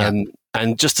 And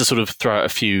just to sort of throw out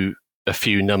a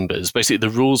few numbers, basically the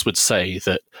rules would say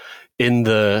that in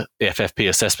the FFP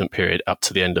assessment period up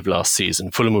to the end of last season,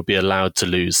 Fulham would be allowed to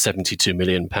lose £72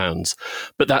 million.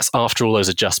 But that's after all those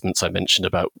adjustments I mentioned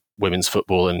about women's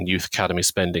football and youth academy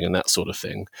spending and that sort of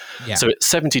thing. Yeah. So it's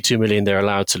 72 million they're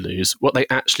allowed to lose. What they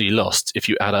actually lost, if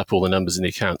you add up all the numbers in the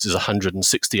accounts, is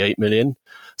 168 million.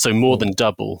 So more than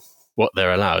double what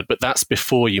they're allowed. But that's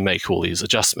before you make all these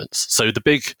adjustments. So the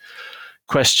big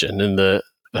question and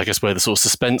I guess where the sort of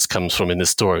suspense comes from in this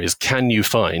story is, can you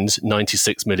find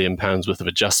 £96 million worth of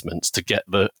adjustments to get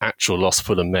the actual loss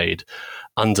Fulham made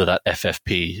under that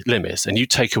FFP limit? And you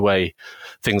take away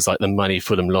things like the money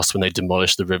Fulham lost when they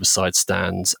demolished the Riverside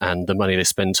stands and the money they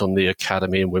spent on the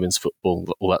academy and women's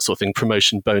football, all that sort of thing,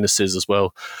 promotion bonuses as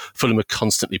well. Fulham are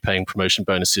constantly paying promotion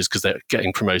bonuses because they're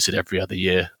getting promoted every other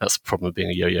year. That's the problem of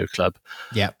being a yo-yo club.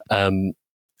 Yeah.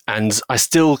 And I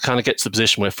still kind of get to the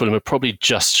position where Fulham are probably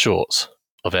just short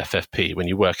of FFP when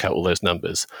you work out all those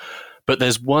numbers. But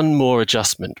there's one more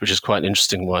adjustment, which is quite an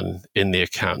interesting one in the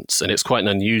accounts, and it's quite an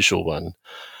unusual one.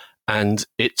 And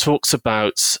it talks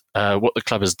about what the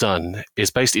club has done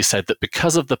is basically said that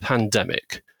because of the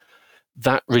pandemic,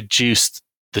 that reduced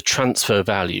the transfer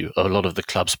value of a lot of the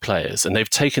club's players. And they've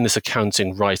taken this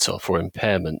accounting write-off or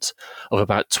impairment of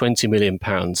about £20 million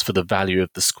for the value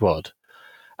of the squad.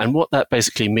 And what that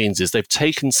basically means is they've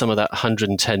taken some of that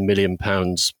 £110 million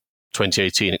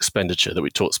 2018 expenditure that we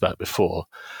talked about before,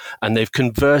 and they've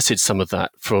converted some of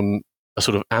that from a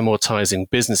sort of amortizing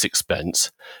business expense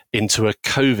into a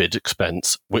COVID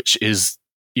expense, which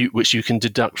you can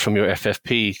deduct from your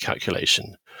FFP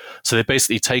calculation. So they've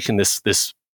basically taken this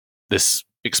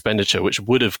expenditure, which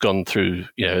would have gone through,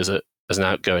 as an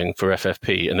outgoing for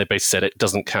FFP, and they basically said it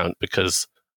doesn't count because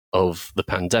of the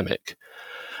pandemic.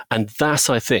 And that,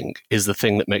 I think, is the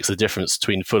thing that makes the difference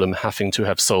between Fulham having to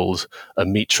have sold a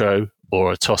Mitro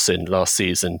or a Tosin last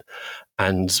season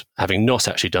and having not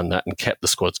actually done that and kept the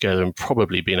squad together and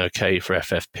probably been okay for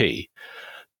FFP.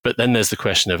 But then there's the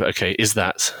question of, okay, is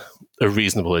that a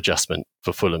reasonable adjustment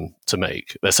for Fulham to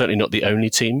make? They're certainly not the only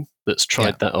team that's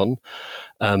tried that on.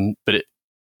 But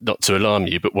not to alarm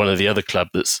you, but one of the other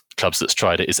clubs that's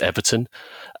tried it is Everton.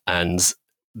 And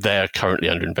they're currently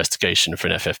under investigation for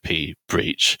an FFP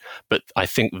breach, but I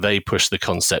think they pushed the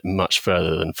concept much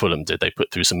further than Fulham did. They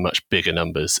put through some much bigger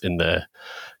numbers in their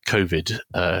COVID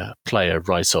player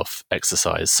write-off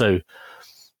exercise. So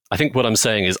I think what I'm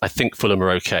saying is I think Fulham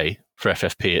are okay for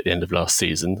FFP at the end of last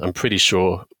season. I'm pretty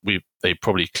sure they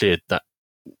probably cleared that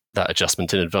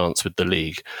adjustment in advance with the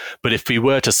league. But if we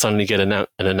were to suddenly get an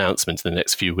announcement in the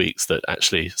next few weeks that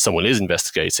actually someone is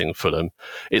investigating Fulham,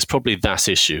 it's probably that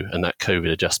issue and that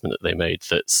COVID adjustment that they made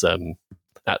that's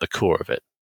at the core of it.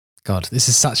 God, this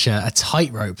is such a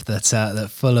tightrope that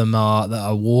Fulham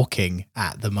are walking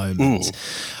at the moment.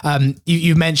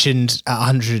 You mentioned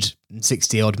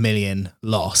 160 odd million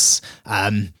loss.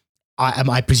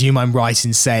 I presume I'm right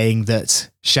in saying that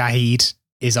Shahid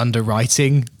is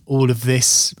underwriting all of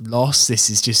this loss. This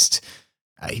is just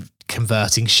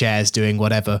converting shares, doing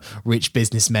whatever rich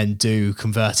businessmen do,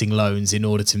 converting loans in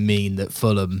order to mean that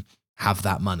Fulham have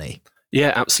that money.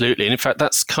 Yeah, absolutely. And in fact,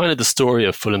 that's kind of the story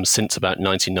of Fulham since about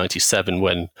 1997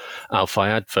 when Al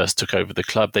Fayed first took over the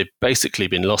club. They've basically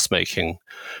been loss-making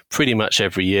pretty much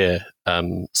every year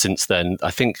since then.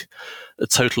 I think the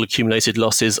total accumulated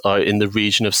losses are in the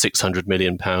region of £600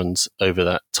 million over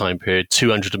that time period.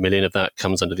 200 million of that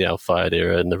comes under the Al Fayed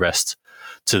era, and the rest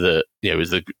to the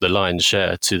lion's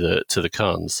share to the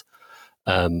Khans.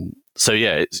 So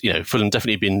yeah, Fulham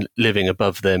definitely been living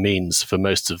above their means for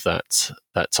most of that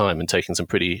time and taking some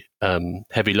pretty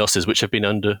heavy losses, which have been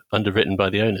underwritten by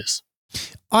the owners.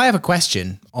 I have a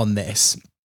question on this.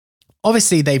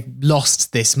 Obviously, they've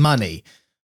lost this money,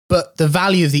 but the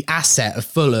value of the asset of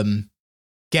Fulham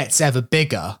gets ever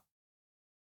bigger.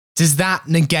 Does that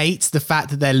negate the fact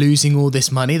that they're losing all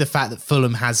this money? The fact that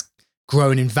Fulham has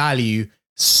grown in value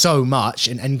so much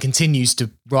and continues to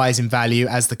rise in value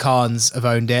as the Khans have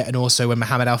owned it, and also when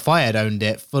Mohammed Al Fayed owned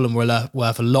it, Fulham were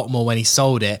worth a lot more when he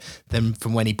sold it than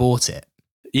from when he bought it.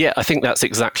 Yeah, I think that's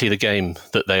exactly the game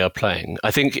that they are playing.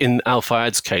 I think in Al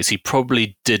Fayed's case, he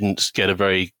probably didn't get a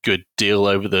very good deal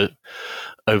over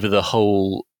the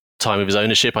whole time of his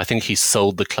ownership. I think he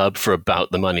sold the club for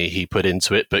about the money he put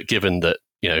into it, but given that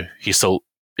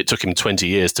it took him 20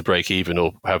 years to break even,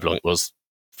 or however long it was,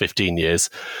 15 years,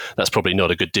 that's probably not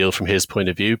a good deal from his point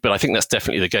of view. But I think that's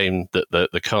definitely the game that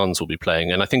the Khans will be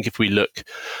playing. And I think if we look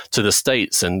to the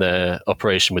States and their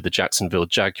operation with the Jacksonville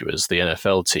Jaguars, the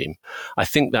NFL team, I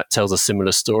think that tells a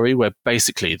similar story where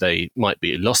basically they might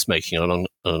be loss-making on an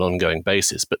ongoing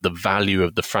basis, but the value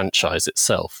of the franchise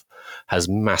itself has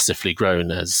massively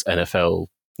grown as NFL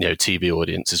TV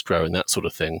audiences grow and that sort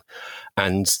of thing.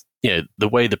 And the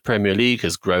way the Premier League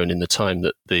has grown in the time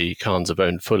that the Khans have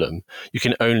owned Fulham, you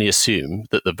can only assume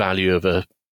that the value of a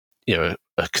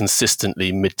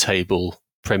consistently mid-table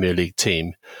Premier League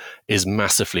team is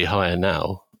massively higher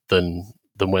now than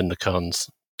when the Khans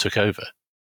took over.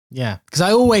 Yeah, because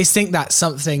I always think that's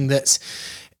something that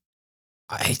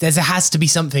there has to be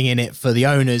something in it for the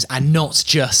owners, and not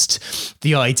just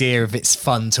the idea of it's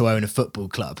fun to own a football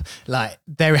club. Like,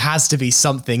 there has to be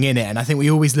something in it. And I think we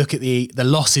always look at the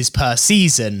losses per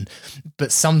season,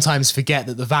 but sometimes forget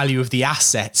that the value of the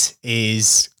asset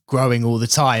is growing all the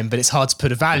time, but it's hard to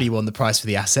put a value on the price for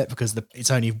the asset because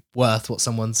it's only worth what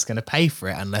someone's going to pay for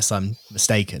it, unless I'm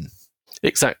mistaken.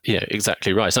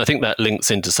 Exactly right. And I think that links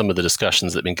into some of the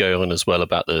discussions that have been going on as well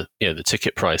about the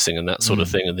ticket pricing and that sort of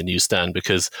thing in the newsstand,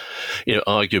 because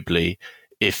arguably,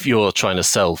 if you're trying to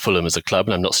sell Fulham as a club,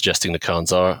 and I'm not suggesting the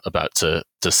Khans are about to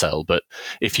sell, but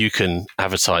if you can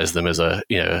advertise them as a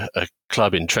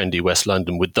club in trendy West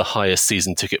London with the highest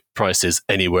season ticket prices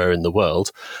anywhere in the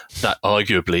world, that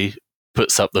arguably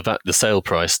puts up the sale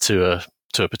price to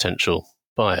a potential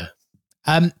buyer.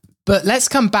 But let's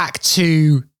come back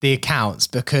to the accounts,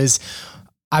 because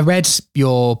I read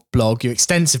your blog, your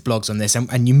extensive blogs on this,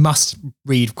 and you must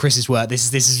read Chris's work.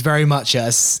 This is very much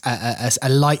a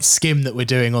light skim that we're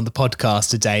doing on the podcast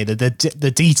today.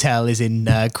 The detail is in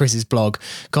Chris's blog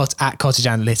at Cottage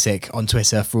Analytic on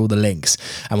Twitter for all the links,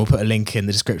 and we'll put a link in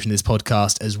the description of this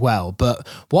podcast as well. But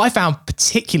what I found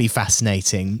particularly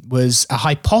fascinating was a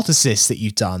hypothesis that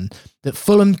you've done that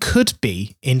Fulham could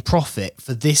be in profit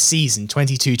for this season,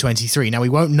 22-23. Now, we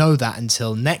won't know that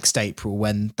until next April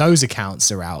when those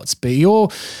accounts are out, but you're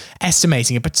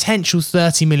estimating a potential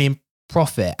 30 million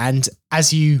profit. And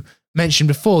as you mentioned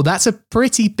before, that's a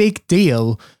pretty big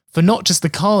deal for not just the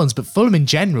Khans, but Fulham in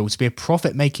general to be a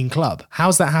profit-making club.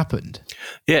 How's that happened?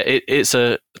 Yeah, it's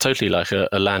a totally like a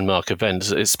landmark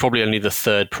event. It's probably only the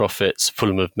third profits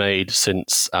Fulham have made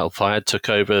since Al Fayed took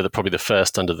over. They're probably the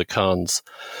first under the Khans.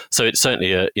 So it's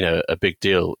certainly a big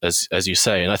deal, as you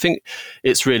say. And I think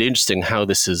it's really interesting how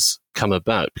this has come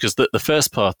about, because the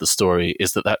first part of the story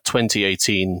is that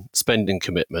 2018 spending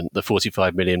commitment, the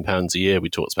 £45 million a year we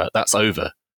talked about, that's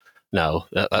over now.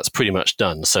 That's pretty much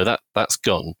done. So that's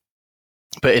gone.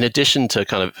 But in addition to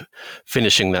kind of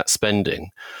finishing that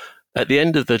spending, at the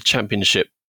end of the championship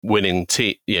winning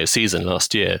season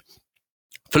last year,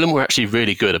 Fulham were actually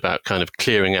really good about kind of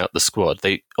clearing out the squad.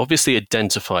 They obviously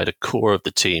identified a core of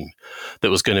the team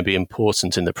that was going to be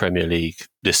important in the Premier League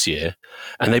this year,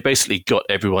 and they basically got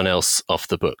everyone else off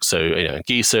the book. So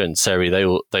Gisa and Seri, they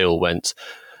all went.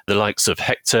 The likes of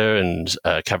Hector and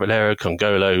Caballero,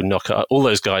 Congolo, Knocker, all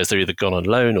those guys, they're either gone on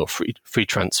loan or free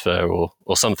transfer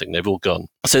or something. They've all gone.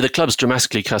 So the club's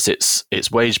dramatically cut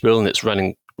its wage bill and its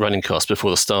running costs before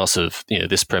the start of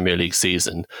this Premier League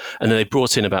season. And then they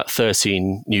brought in about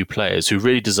 13 new players who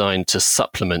really designed to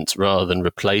supplement rather than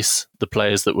replace the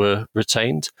players that were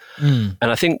retained. And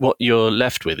I think what you're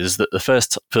left with is that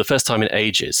for the first time in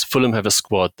ages, Fulham have a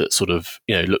squad that sort of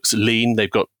looks lean.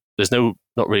 There's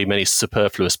not really many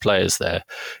superfluous players there.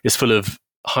 It's full of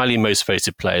highly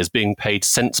motivated players being paid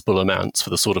sensible amounts for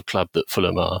the sort of club that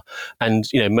Fulham are. And,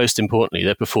 most importantly,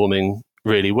 they're performing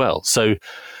really well. So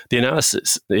the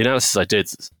analysis I did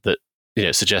that,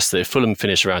 suggests that if Fulham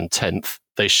finish around 10th,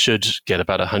 they should get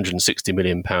about £160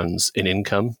 million in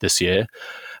income this year.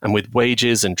 And with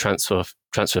wages and transfer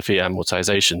fee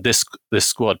amortization, this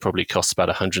squad probably costs about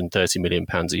 £130 million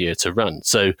a year to run.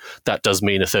 So that does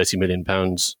mean a £30 million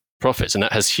profit, and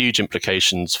that has huge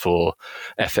implications for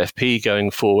FFP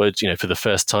going forward. For the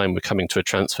first time, we're coming to a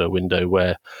transfer window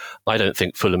where I don't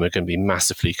think Fulham are going to be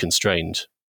massively constrained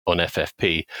on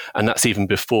FFP, and that's even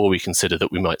before we consider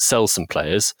that we might sell some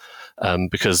players,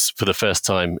 because for the first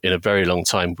time in a very long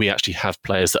time, we actually have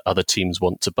players that other teams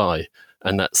want to buy,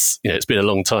 and that's it's been a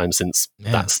long time since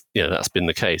that's been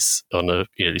the case on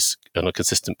a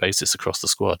consistent basis across the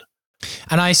squad.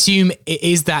 And I assume it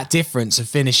is that difference of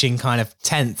finishing kind of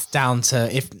 10th down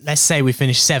to, if let's say we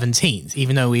finished 17th,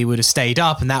 even though we would have stayed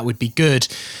up and that would be good.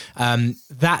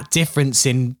 That difference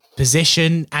in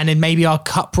position and in maybe our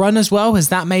cup run as well, has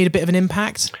that made a bit of an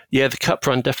impact? Yeah, the cup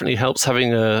run definitely helps.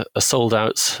 Having a sold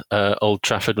out Old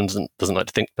Trafford, doesn't like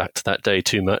to think back to that day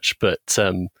too much, but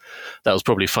that was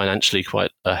probably financially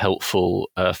quite a helpful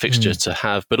fixture to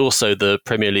have. But also the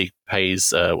Premier League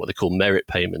pays what they call merit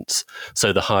payments.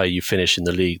 So the higher you finish in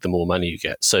the league, the more money you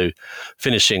get. So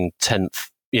finishing 10th,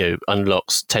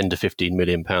 unlocks 10 to 15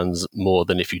 million pounds more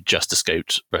than if you just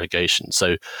escaped relegation.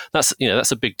 So that's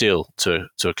a big deal to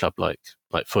a club like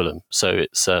Fulham. So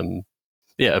it's a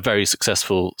very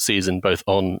successful season both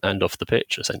on and off the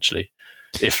pitch, essentially,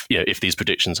 if these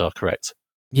predictions are correct.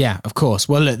 Yeah, of course.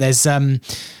 Well, look, there's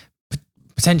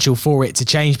potential for it to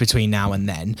change between now and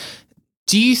then.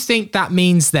 Do you think that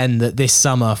means then that this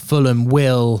summer Fulham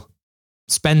will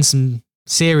spend some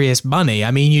serious money?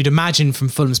 I mean, you'd imagine from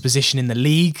Fulham's position in the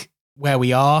league where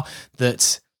we are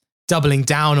that doubling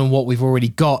down on what we've already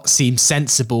got seems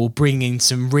sensible, bringing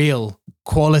some real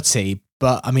quality.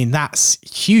 But I mean, that's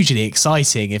hugely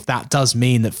exciting if that does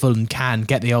mean that Fulham can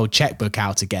get the old checkbook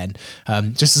out again.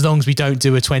 Just as long as we don't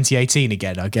do a 2018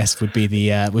 again, I guess would be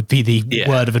the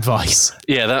word of advice.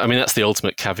 Yeah, that's the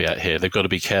ultimate caveat here. They've got to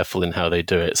be careful in how they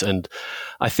do it. And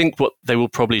I think what they will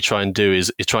probably try and do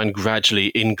is try and gradually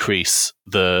increase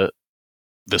the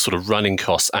sort of running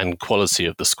costs and quality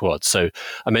of the squad. So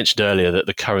I mentioned earlier that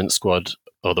the current squad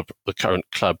or the current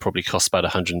club probably costs about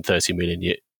 130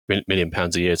 million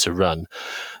pounds a year to run.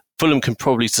 Fulham can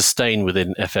probably sustain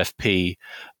within FFP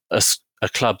a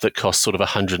club that costs sort of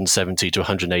 170 to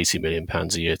 180 million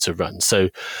pounds a year to run. So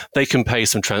they can pay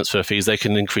some transfer fees, they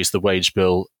can increase the wage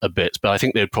bill a bit, but I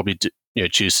think they'd probably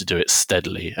choose to do it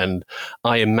steadily. And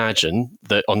I imagine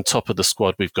that on top of the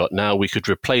squad we've got now, we could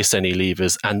replace any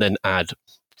leavers and then add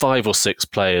 5 or 6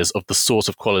 players of the sort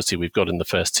of quality we've got in the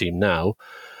first team now,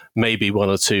 maybe 1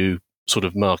 or 2 sort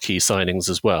of marquee signings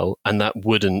as well, and that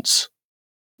wouldn't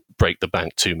break the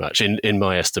bank too much in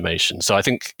my estimation. So I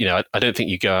think, I don't think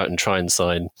you go out and try and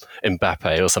sign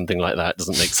Mbappe or something like that. It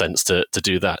doesn't make sense to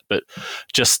do that, but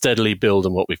just steadily build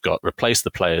on what we've got, replace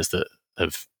the players that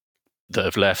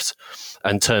have left,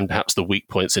 and turn perhaps the weak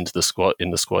points into the squad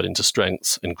into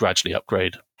strengths, and gradually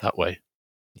upgrade that way.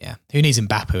 Yeah, who needs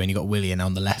Mbappe when you got Willian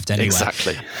on the left anyway?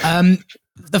 Exactly.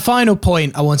 The final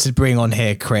point I wanted to bring on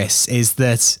here, Chris, is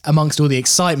that amongst all the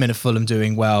excitement of Fulham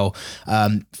doing well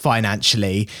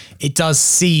financially, it does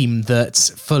seem that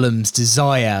Fulham's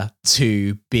desire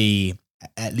to be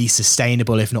at least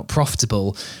sustainable, if not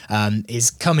profitable,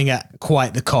 is coming at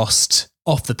quite the cost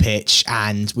off the pitch.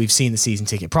 And we've seen the season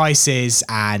ticket prices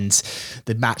and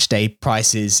the match day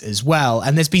prices as well.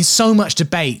 And there's been so much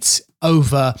debate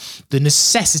over the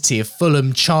necessity of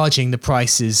Fulham charging the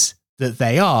prices that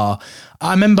they are. I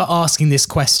remember asking this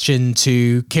question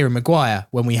to Kieran Maguire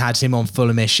when we had him on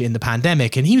Fulhamish in the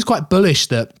pandemic, and he was quite bullish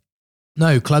that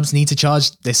no, clubs need to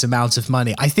charge this amount of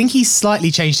money. I think he's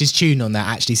slightly changed his tune on that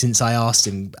actually since I asked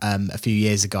him a few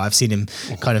years ago. I've seen him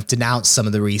kind of denounce some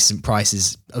of the recent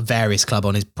prices of various club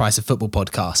on his Price of Football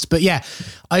podcast. But yeah,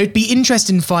 I would be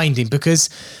interested in finding, because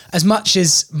as much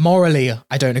as morally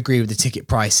I don't agree with the ticket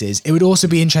prices, it would also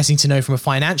be interesting to know from a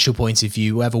financial point of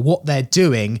view whether what they're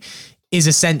doing is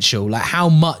essential. Like how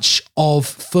much of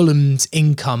Fulham's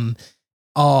income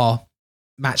are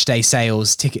match day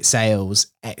sales, ticket sales,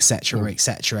 etc.,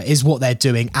 etc. Is what they're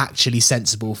doing actually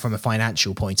sensible from a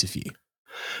financial point of view?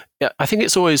 Yeah, I think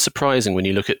it's always surprising when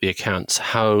you look at the accounts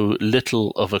how little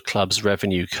of a club's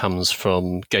revenue comes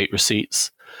from gate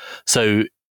receipts. So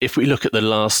if we look at the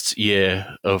last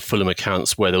year of Fulham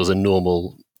accounts where there was a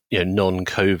normal,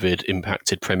 non-COVID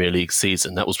impacted Premier League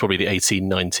season, that was probably the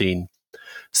 18-19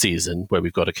 season where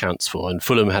we've got accounts for, and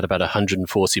Fulham had about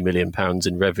 £140 million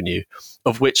in revenue,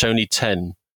 of which only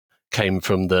 10 came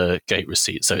from the gate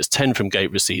receipts. So it's 10 from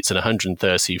gate receipts and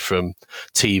 130 from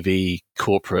TV,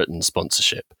 corporate and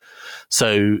sponsorship.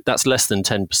 So that's less than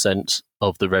 10%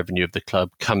 of the revenue of the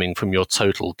club coming from your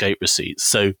total gate receipts.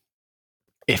 So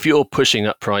if you're pushing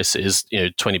up prices,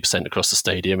 20% across the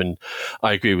stadium, and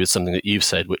I agree with something that you've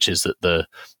said, which is that the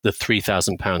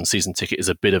 £3,000 season ticket is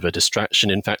a bit of a distraction.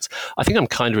 In fact, I think I'm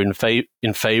kind of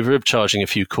in favour of charging a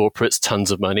few corporates tons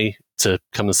of money to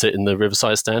come and sit in the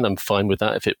Riverside stand. I'm fine with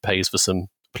that if it pays for some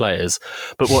players.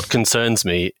 But what concerns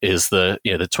me is the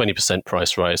 20%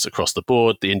 price rise across the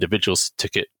board, the individual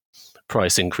ticket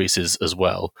price increases as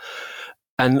well.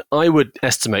 And I would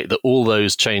estimate that all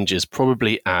those changes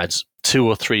probably add £2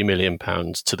 or £3 million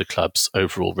to the club's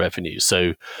overall revenue.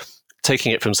 So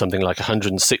taking it from something like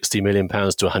 £160 million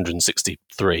to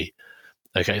 163.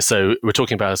 Okay, so we're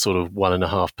talking about a sort of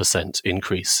 1.5%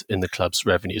 increase in the club's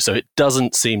revenue. So it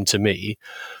doesn't seem to me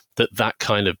that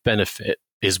kind of benefit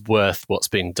is worth what's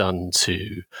being done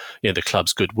to the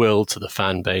club's goodwill, to the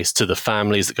fan base, to the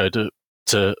families that go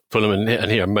to Fulham. And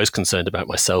here I'm most concerned about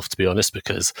myself, to be honest,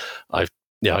 because I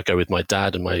go with my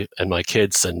dad and my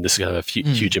kids, and this is going to have a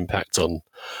huge impact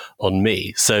on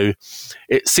me. So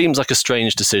it seems like a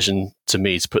strange decision to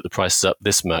me to put the prices up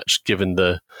this much, given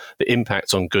the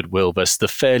impact on goodwill versus the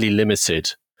fairly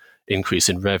limited increase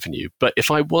in revenue. But if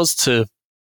I was to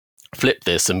flip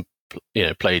this and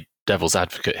play devil's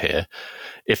advocate here,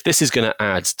 if this is going to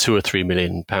add £2 or £3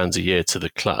 million a year to the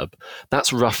club,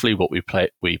 that's roughly what we pay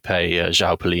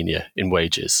João Palhinha in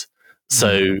wages.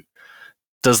 So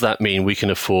does that mean we can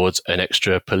afford an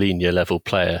extra Polinia level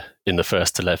player in the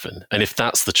first 11? And if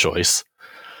that's the choice,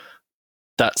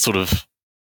 that sort of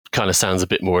kind of sounds a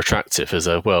bit more attractive as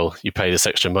you pay this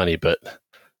extra money, but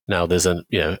now there's an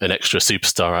extra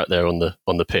superstar out there on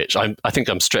the pitch. I think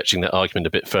I'm stretching that argument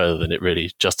a bit further than it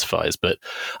really justifies, but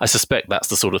I suspect that's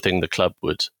the sort of thing the club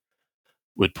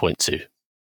would point to.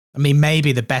 I mean,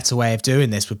 maybe the better way of doing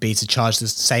this would be to charge the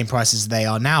same prices they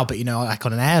are now, but like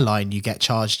on an airline, you get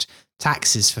charged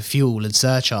taxes for fuel and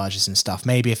surcharges and stuff.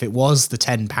 Maybe if it was the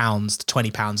 £10, the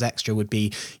 £20 extra would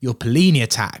be your Polinia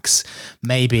tax.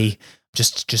 Maybe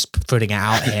just putting it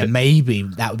out here, maybe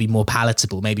that would be more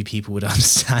palatable. Maybe people would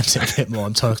understand it a bit more.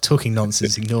 I'm talking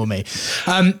nonsense. Ignore me.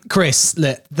 Chris,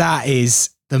 look, that is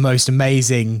the most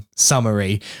amazing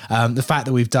summary. The fact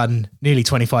that we've done nearly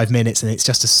 25 minutes and it's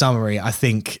just a summary, I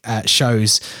think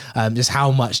shows just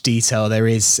how much detail there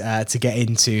is to get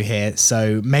into here.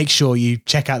 So make sure you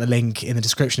check out the link in the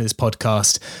description of this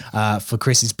podcast for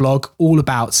Chris's blog, all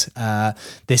about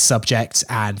this subject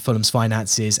and Fulham's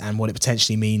finances and what it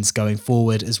potentially means going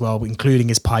forward as well, including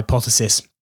his hypothesis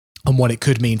on what it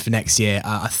could mean for next year.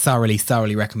 I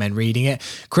thoroughly recommend reading it.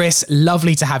 Chris,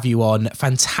 lovely to have you on.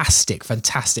 Fantastic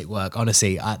work.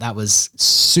 Honestly, that was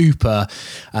super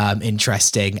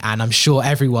interesting. And I'm sure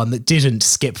everyone that didn't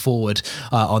skip forward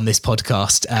on this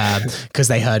podcast because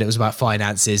they heard it was about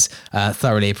finances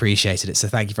thoroughly appreciated it. So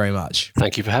thank you very much.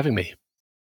 Thank you for having me.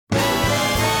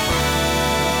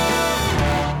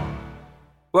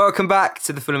 Welcome back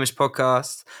to the Fulhamish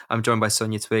podcast. I'm joined by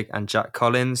Sonia Twig and Jack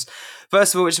Collins.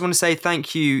 First of all, I just want to say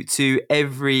thank you to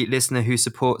every listener who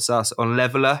supports us on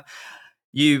Leveller.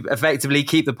 You effectively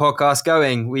keep the podcast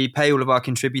going. We pay all of our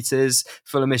contributors.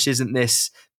 Fulhamish isn't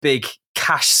this big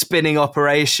cash spinning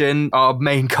operation. Our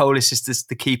main goal is just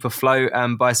to keep afloat,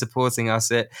 and by supporting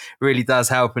us it really does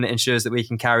help, and it ensures that we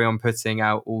can carry on putting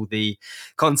out all the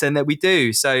content that we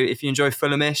do. So if you enjoy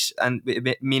Fulhamish, and it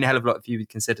would mean a hell of a lot if you would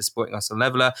consider supporting us on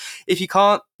Leveller. If you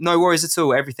can't, no worries at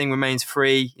all. Everything remains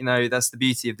free. That's the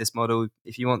beauty of this model.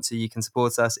 If you want to, you can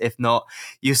support us. If not,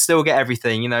 you still get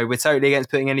everything. We're totally against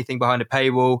putting anything behind a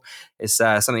paywall. It's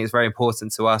something that's very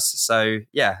important to us. So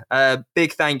yeah,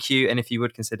 big thank you. And if you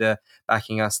would consider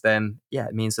backing us, then yeah,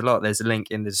 it means a lot. There's a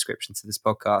link in the description to this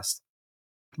podcast.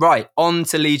 Right, on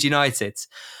to Leeds United.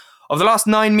 Of the last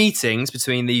 9 meetings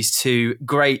between these two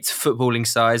great footballing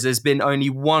sides, there's been only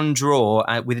one draw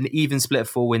with an even split of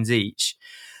 4 wins each.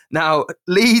 Now,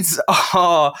 Leeds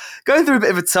are going through a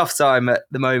bit of a tough time at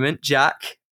the moment,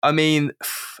 Jack. I mean,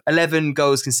 11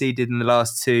 goals conceded in the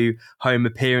last 2 home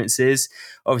appearances.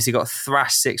 Obviously got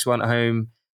thrashed 6-1 at home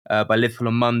by Liverpool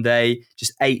on Monday,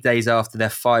 just 8 days after their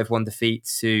 5-1 defeat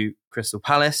to Crystal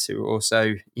Palace, who are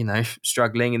also,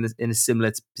 struggling in a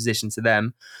similar position to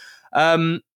them.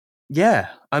 Yeah,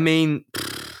 I mean,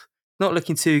 not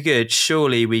looking too good.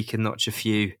 Surely we can notch a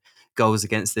few goals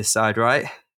against this side, right?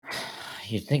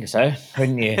 You'd think so,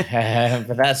 wouldn't you?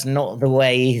 But that's not the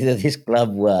way that this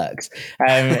club works.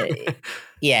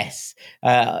 Yes,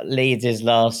 Leeds'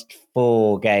 last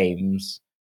 4 games,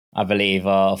 I believe,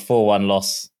 are 4-1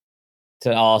 loss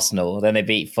to Arsenal. Then they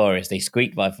beat Forest. They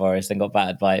squeaked by Forest, then got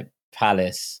battered by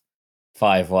Palace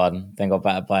 5-1, then got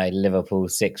battered by Liverpool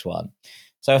 6-1.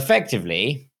 So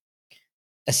effectively,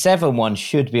 a 7-1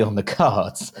 should be on the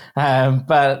cards,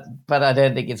 but I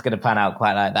don't think it's going to pan out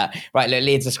quite like that. Right, look,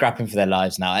 Leeds are scrapping for their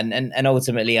lives now, and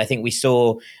ultimately, I think we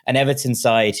saw an Everton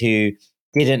side who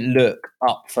didn't look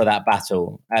up for that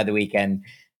battle at the weekend.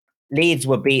 Leeds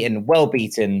were well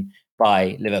beaten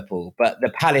by Liverpool, but the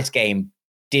Palace game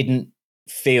didn't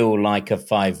feel like a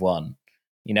 5-1.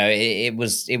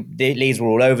 Leeds were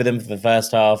all over them for the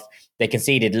first half. They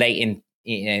conceded late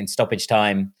in stoppage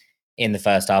time in the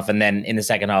first half, and then in the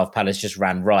second half, Palace just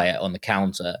ran riot on the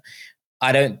counter.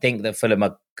 I don't think that Fulham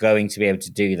are going to be able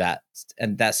to do that,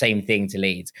 and that same thing to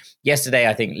Leeds. Yesterday,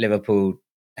 I think Liverpool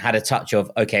had a touch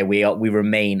of, okay, we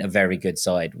remain a very good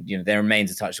side. There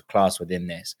remains a touch of class within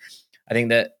this. I think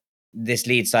that this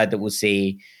Leeds side that we'll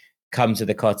see come to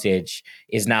the cottage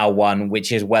is now one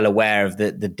which is well aware of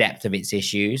the depth of its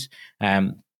issues.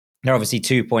 They're obviously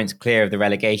 2 points clear of the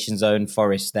relegation zone.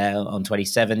 Forest there on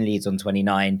 27, Leeds on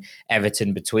 29,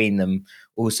 Everton between them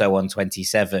also on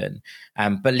 27.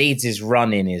 But Leeds'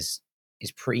 run-in is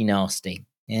pretty nasty,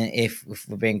 if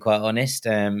we're being quite honest.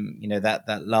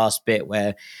 That last bit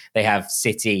where they have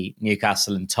City,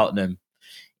 Newcastle and Tottenham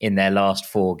in their last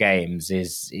 4 games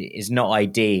is not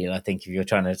ideal, I think, if you're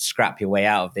trying to scrap your way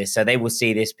out of this. So they will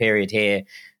see this period here,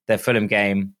 the Fulham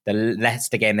game, the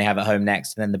Leicester game they have at home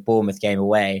next, and then the Bournemouth game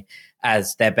away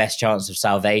as their best chance of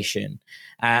salvation.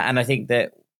 And I think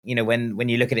that, when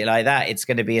you look at it like that, it's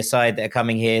going to be a side that are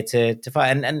coming here to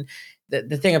fight. And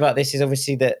the thing about this is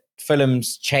obviously that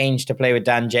Fulham's change to play with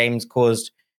Dan James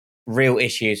caused real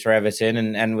issues for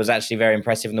Everton and was actually very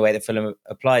impressive in the way that Fulham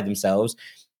applied themselves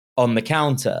on the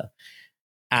counter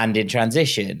and in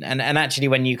transition. And actually,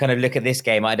 when you kind of look at this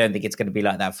game, I don't think it's going to be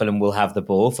like that. Fulham will have the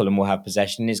ball. Fulham will have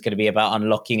possession. It's going to be about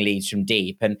unlocking leads from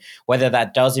deep. And whether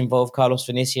that does involve Carlos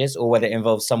Vinicius or whether it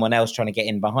involves someone else trying to get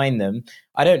in behind them,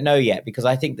 I don't know yet, because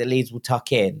I think that Leeds will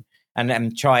tuck in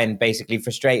and try and basically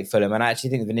frustrate Fulham. And I actually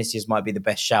think Vinicius might be the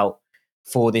best shout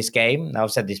for this game. Now,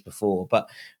 I've said this before, but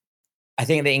I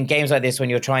think that in games like this, when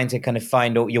you're trying to kind of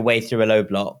find your way through a low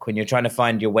block, when you're trying to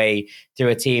find your way through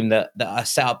a team that are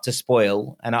set up to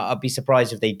spoil, and I'd be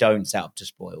surprised if they don't set up to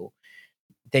spoil,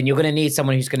 then you're going to need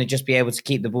someone who's going to just be able to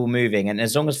keep the ball moving. And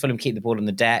as long as Fulham keep the ball on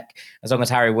the deck, as long as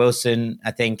Harry Wilson,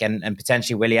 I think, and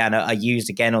potentially Willian are used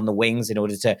again on the wings in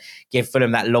order to give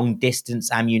Fulham that long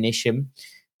distance ammunition,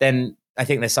 then I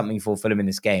think there's something for Fulham in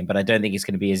this game. But I don't think it's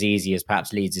going to be as easy as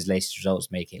perhaps Leeds' latest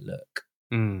results make it look.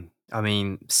 I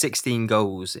mean, 16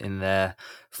 goals in their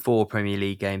 4 Premier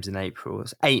League games in April.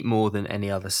 It's 8 more than any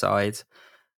other side,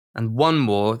 and 1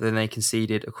 more than they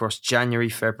conceded across January,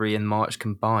 February and March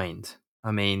combined.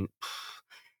 I mean,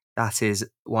 that is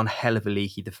one hell of a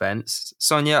leaky defence.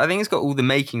 Sonia, I think it's got all the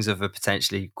makings of a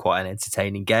potentially quite an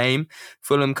entertaining game.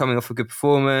 Fulham coming off a good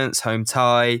performance, home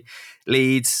tie.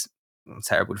 Leeds,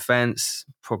 terrible defence,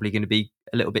 probably going to be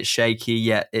a little bit shaky,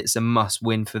 yet it's a must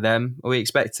win for them. Are we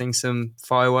expecting some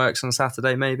fireworks on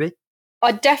Saturday, maybe?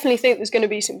 I definitely think there's going to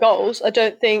be some goals. I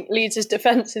don't think Leeds'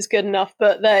 defence is good enough,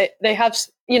 but they have,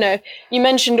 you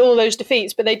mentioned all those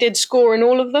defeats, but they did score in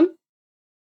all of them.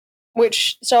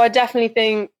 So I definitely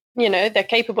think, they're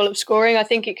capable of scoring. I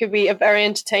think it could be a very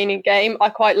entertaining game. I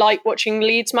quite like watching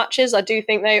Leeds matches. I do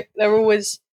think they're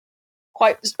always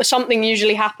something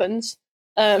usually happens.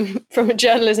 From a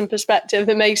journalism perspective,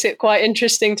 that makes it quite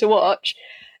interesting to watch.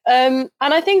 And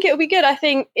I think it'll be good. I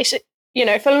think it's,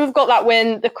 Fulham have got that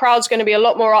win. The crowd's going to be a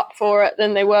lot more up for it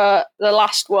than they were the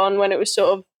last one, when it was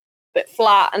sort of a bit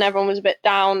flat and everyone was a bit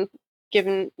down,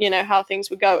 given, how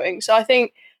things were going. So I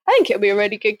think it'll be a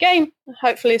really good game.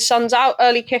 Hopefully the sun's out,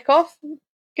 early kickoff.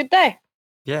 Good day.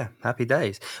 Yeah, happy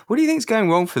days. What do you think is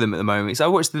going wrong for them at the moment? Because I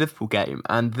watched the Liverpool game,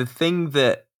 and the thing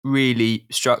that really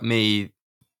struck me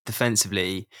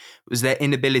defensively was their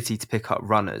inability to pick up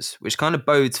runners, which kind of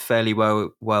bodes fairly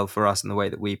well for us in the way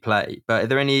that we play. But are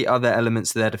there any other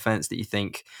elements to their defence that you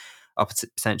think are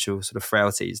potential sort of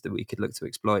frailties that we could look to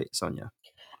exploit, Sonia?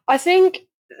 I think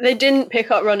they didn't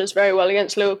pick up runners very well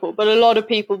against Liverpool, but a lot of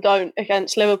people don't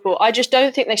against Liverpool. I just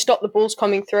don't think they stopped the balls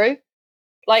coming through.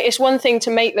 Like, it's one thing to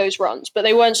make those runs, but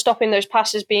they weren't stopping those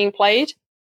passes being played.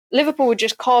 Liverpool were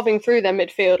just carving through their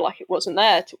midfield like it wasn't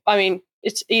there.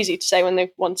 It's easy to say when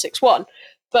they've won 6-1,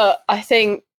 but I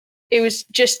think it was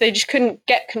just, they just couldn't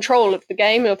get control of the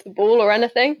game, of the ball or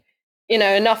anything,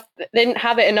 enough. They didn't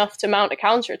have it enough to mount a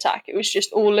counter attack. It was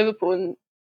just all Liverpool. And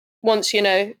once,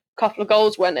 a couple of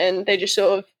goals went in, they just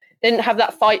sort of didn't have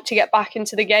that fight to get back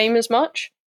into the game as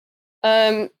much.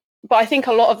 But I think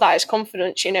a lot of that is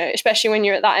confidence, especially when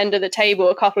you're at that end of the table,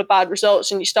 a couple of bad results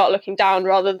and you start looking down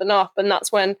rather than up. And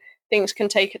that's when things can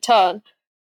take a turn.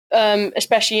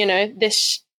 Especially,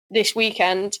 this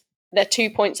weekend, they're 2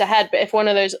 points ahead. But if one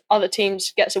of those other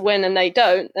teams gets a win and they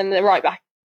don't, then they're right back,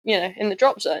 in the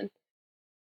drop zone.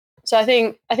 So I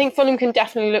think Fulham can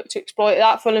definitely look to exploit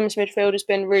that. Fulham's midfield has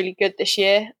been really good this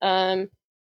year. And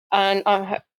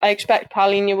I expect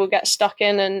Paulinho will get stuck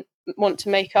in and want to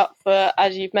make up for,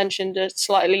 as you've mentioned, a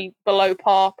slightly below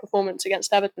par performance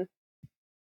against Everton.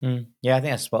 Yeah, I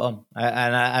think that's spot on.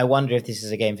 I wonder if this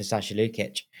is a game for Sasha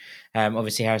Lukic.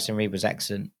 Obviously, Harrison Reed was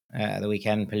excellent at the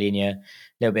weekend. Paulinho, a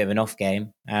little bit of an off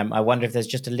game. I wonder if there's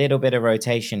just a little bit of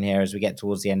rotation here as we get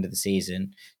towards the end of the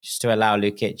season, just to allow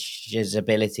Lukic's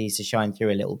abilities to shine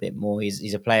through a little bit more.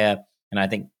 He's a player, and I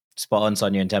think spot on,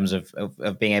 Sonia, in terms of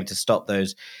being able to stop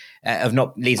those,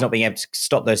 Leeds not being able to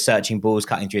stop those searching balls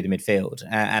cutting through the midfield.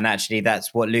 And actually,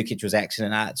 that's what Lukic was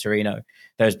excellent at Torino.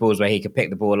 Those balls where he could pick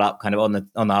the ball up kind of on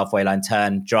the halfway line,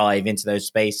 turn, drive into those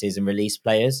spaces and release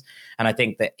players. And I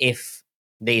think that if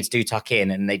Leeds do tuck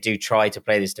in and they do try to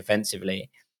play this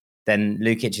defensively, then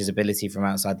Lukic's ability from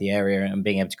outside the area and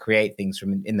being able to create things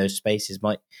from in those spaces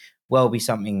might well be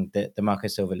something that the Marco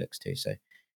Silva looks to. So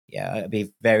yeah, I'd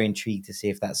be very intrigued to see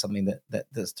if that's something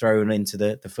that's thrown into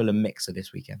the Fulham mixer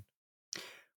this weekend.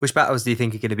 Which battles do you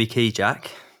think are going to be key,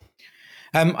 Jack?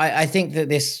 I think that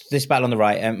this battle on the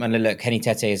right, and look, Kenny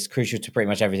Tete is crucial to pretty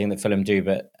much everything that Fulham do,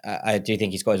 but I do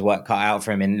think he's got his work cut out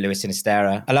for him in Luis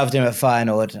Sinisterra. I loved him at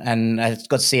Feyenoord, and I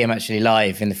got to see him actually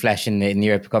live in the flesh in the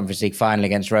Europa Conference League final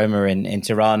against Roma in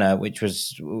Tirana, which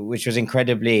was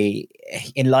incredibly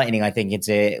enlightening, I think,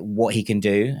 into what he can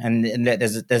do. And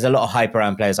there's a lot of hype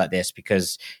around players like this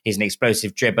because he's an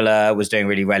explosive dribbler, was doing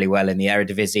really, really well in the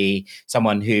Eredivisie,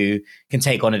 someone who can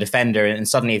take on a defender, and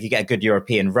suddenly if you get a good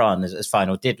European run, as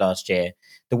Feyenoord did last year,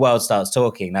 the world starts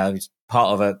talking. Now he's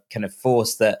part of a kind of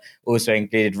force that also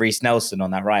included Reece Nelson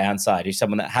on that right-hand side, who's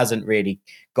someone that hasn't really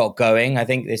got going, I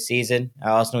think, this season.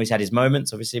 Arsenal, he's had his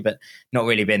moments, obviously, but not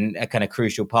really been a kind of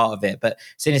crucial part of it. But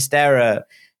Sinisterra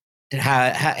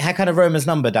had kind of Roma's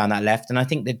number down that left, and I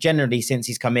think that generally since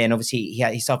he's come in, obviously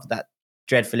he suffered that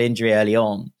dreadful injury early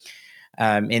on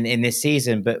in this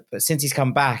season, but since he's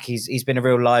come back, he's been a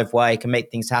real live wire. He can make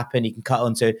things happen. He can cut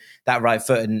onto that right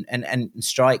foot and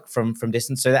strike from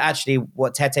distance. So that actually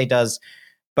what Tete does,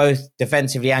 both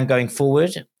defensively and going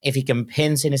forward, if he can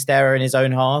pin Sinisterra in his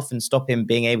own half and stop him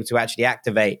being able to actually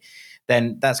activate,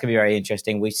 then that's going to be very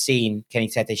interesting. We've seen Kenny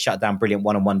Tete shut down brilliant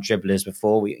one-on-one dribblers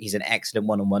before. He's an excellent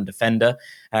one-on-one defender.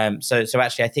 So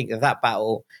actually, I think that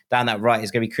battle down that right is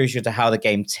going to be crucial to how the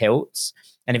game tilts.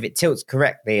 And if it tilts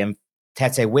correctly and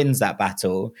Tete wins that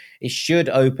battle, it should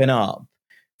open up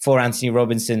for Anthony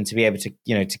Robinson to be able to,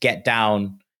 to get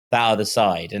down that other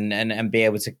side and be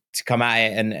able to come at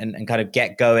it and kind of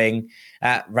get going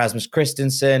at Rasmus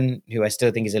Christensen, who I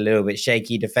still think is a little bit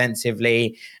shaky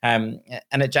defensively, and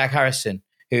at Jack Harrison,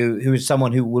 who is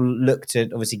someone who will look to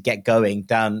obviously get going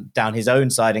down his own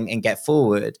side and get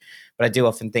forward, but I do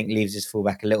often think leaves his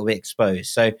fullback a little bit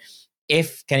exposed. So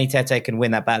if Kenny Tete can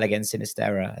win that battle against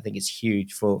Sinisterra, I think it's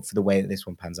huge for the way that this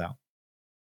one pans out.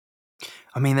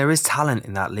 I mean, there is talent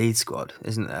in that Leeds squad,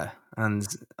 isn't there? And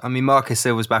I mean, Marcus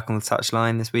Silva's back on the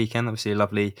touchline this weekend. Obviously, a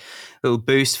lovely little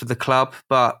boost for the club.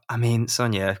 But I mean,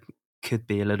 Sonia could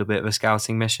be a little bit of a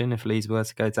scouting mission if Leeds were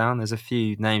to go down. There's a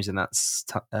few names in that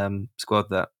squad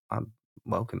that I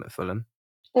welcome at Fulham.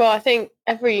 Well, I think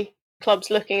every club's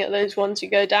looking at those ones who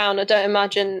go down. I don't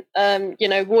imagine,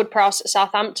 Ward-Prowse at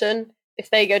Southampton. If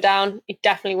they go down, he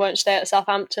definitely won't stay at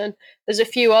Southampton. There's a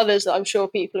few others that I'm sure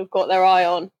people have got their eye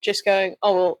on, just going,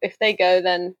 oh, well, if they go,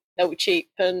 then they'll be cheap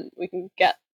and we can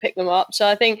pick them up. So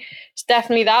I think it's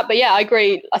definitely that. But yeah, I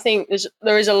agree. I think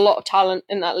there is a lot of talent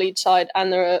in that Leeds side,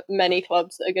 and there are many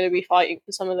clubs that are going to be fighting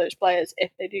for some of those players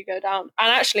if they do go down.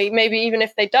 And actually, maybe even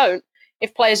if they don't,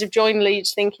 if players have joined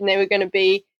Leeds thinking they were going to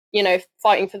be,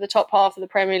 fighting for the top half of the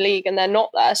Premier League and they're not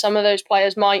there, some of those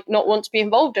players might not want to be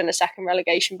involved in a second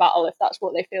relegation battle if that's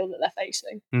what they feel that they're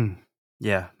facing.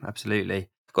 Yeah, absolutely.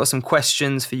 Got some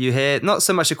questions for you here. Not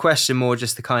so much a question, more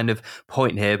just the kind of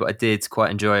point here, but I did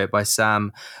quite enjoy it by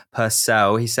Sam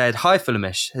Purcell. He said, "Hi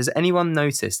Fulhamish, has anyone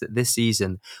noticed that this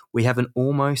season we have an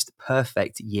almost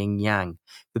perfect yin-yang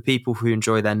for people who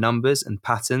enjoy their numbers and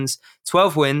patterns?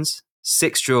 12 wins,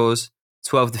 6 draws,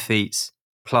 12 defeats,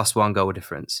 plus 1 goal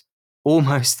difference.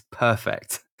 Almost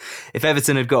perfect. If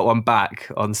Everton had got one back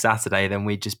on Saturday, then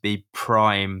we'd just be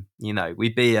prime,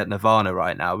 we'd be at Nirvana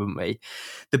right now, wouldn't we?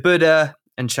 The Buddha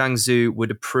and Changzhou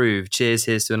would approve. Cheers,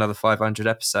 here's to another 500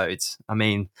 episodes." I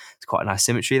mean, it's quite a nice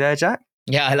symmetry there, Jack.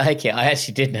 Yeah, I like it. I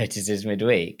actually did notice this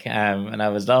midweek, and I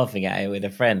was laughing at it with a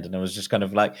friend, and I was just kind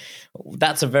of like,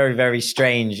 that's a very, very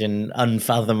strange and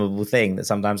unfathomable thing that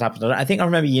sometimes happens. I think I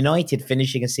remember United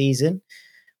finishing a season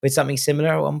with something similar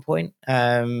at one point.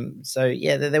 So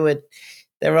yeah,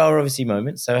 there are obviously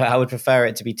moments. So I would prefer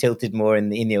it to be tilted more in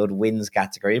the old wins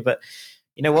category. But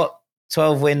you know what?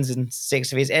 12 wins and 6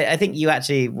 defeats. I think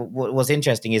what's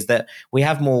interesting is that we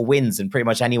have more wins than pretty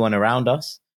much anyone around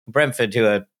us. Brentford, who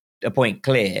are a point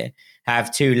clear,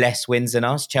 have 2 less wins than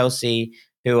us. Chelsea,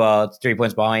 who are 3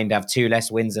 points behind, have 2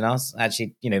 less wins than us.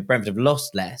 Actually, Brentford have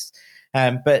lost less.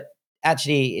 But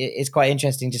actually, it's quite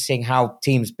interesting just seeing how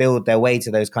teams build their way to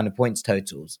those kind of points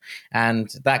totals. And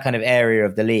that kind of area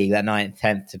of the league, that 9th,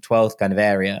 10th to 12th kind of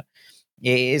area,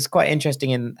 it is quite interesting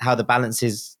in how the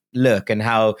balances look and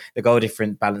how the goal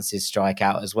different balances strike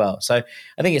out as well. So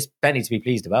I think it's plenty to be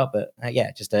pleased about, but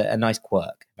just a nice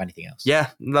quirk, if anything else. Yeah,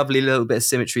 lovely little bit of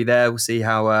symmetry there. We'll see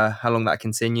how long that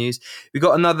continues. We've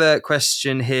got another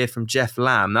question here from Jeff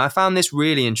Lamb. Now, I found this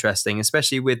really interesting,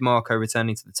 especially with Marco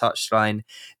returning to the touchline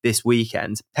this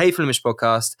weekend. Hey, Fulhamish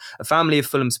podcast, a family of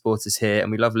Fulham supporters here,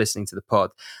 and we love listening to the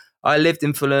pod. I lived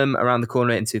in Fulham around the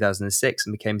corner in 2006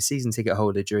 and became a season ticket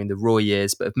holder during the Roy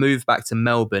years, but have moved back to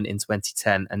Melbourne in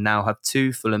 2010 and now have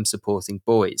 2 Fulham supporting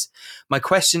boys. My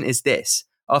question is this: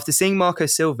 After seeing Marco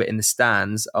Silva in the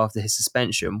stands after his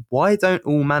suspension, why don't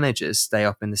all managers stay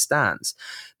up in the stands?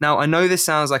 Now, I know this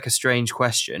sounds like a strange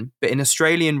question, but in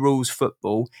Australian rules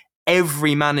football,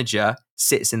 every manager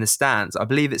sits in the stands. I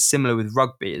believe it's similar with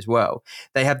rugby as well.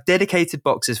 They have dedicated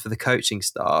boxes for the coaching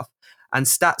staff and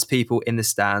stats people in the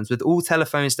stands with all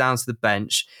telephones down to the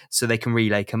bench so they can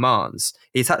relay commands.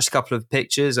 He attached a couple of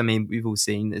pictures. I mean, we've all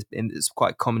seen it's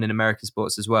quite common in American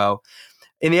sports as well.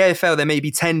 In the AFL, there may be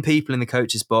 10 people in the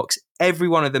coach's box. Every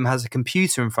one of them has a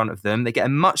computer in front of them. They get a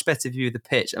much better view of the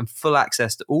pitch and full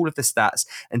access to all of the stats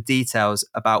and details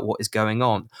about what is going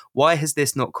on. Why has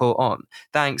this not caught on?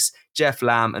 Thanks, Jeff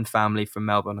Lamb and family from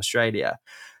Melbourne, Australia.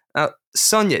 Now,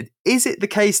 Sonia, is it the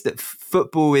case that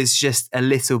football is just a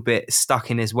little bit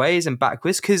stuck in his ways and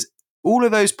backwards? Because all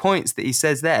of those points that he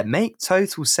says there make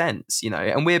total sense,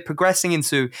 and we're progressing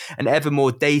into an ever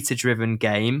more data-driven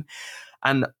game.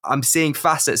 And I'm seeing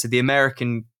facets of the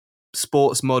American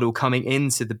sports model coming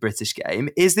into the British game.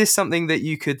 Is this something that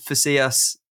you could foresee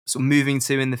us sort of moving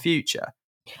to in the future?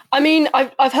 I mean,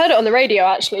 I've heard it on the radio,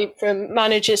 actually, from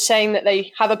managers saying that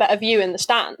they have a better view in the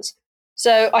stands.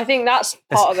 So I think that's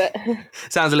part of it.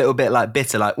 Sounds a little bit like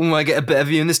bitter, like, I get a better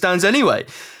view in the stands anyway.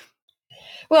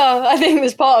 Well, I think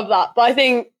there's part of that. But I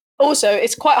think also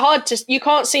it's quite hard you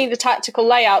can't see the tactical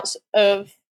layouts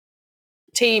of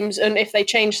teams and if they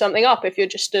change something up if you're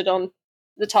just stood on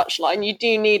the touchline. You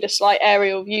do need a slight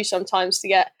aerial view sometimes to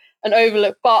get an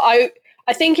overlook. But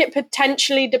I think it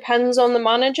potentially depends on the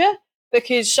manager,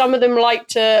 because some of them like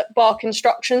to bark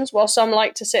instructions while some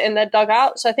like to sit in their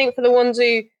dugout. So I think for the ones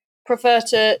who prefer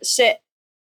to sit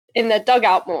in their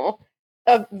dugout more,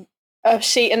 a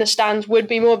seat in the stands would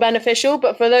be more beneficial.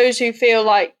 But for those who feel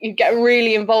like you get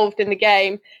really involved in the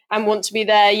game and want to be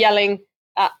there yelling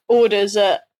at orders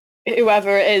at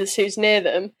whoever it is who's near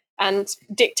them and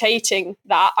dictating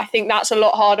that, I think that's a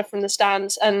lot harder from the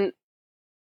stands.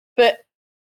 But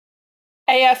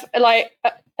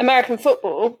American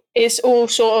football is all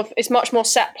it's much more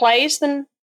set plays than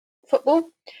football.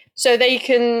 So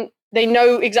they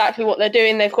know exactly what they're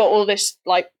doing. They've got all this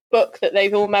book that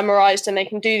they've all memorized and they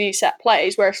can do these set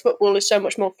plays, whereas football is so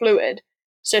much more fluid.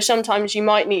 So sometimes you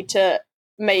might need to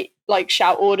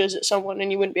shout orders at someone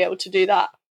and you wouldn't be able to do that.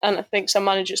 And I think some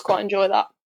managers quite enjoy that.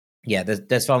 Yeah,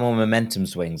 there's far more momentum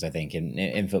swings, I think,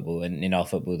 in football and in our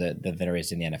football than there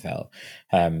is in the NFL.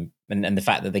 And the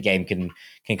fact that the game can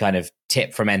kind of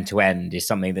tip from end to end is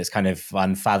something that's kind of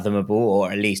unfathomable,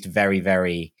 or at least very,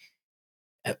 very...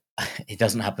 it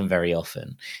doesn't happen very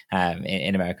often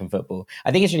in American football.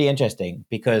 I think it's really interesting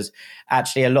because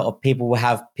actually a lot of people will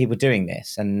have people doing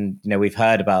this. And, we've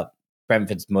heard about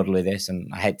Brentford's model of this, and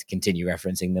I hate to continue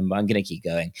referencing them, but I'm going to keep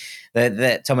going.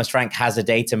 That Thomas Frank has a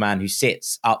data man who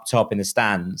sits up top in the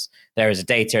stands. There is a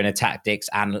data and a tactics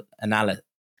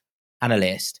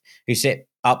analyst who sit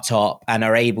up top and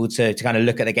are able to kind of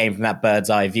look at the game from that bird's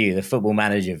eye view, the football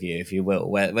manager view, if you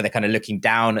will, where they're kind of looking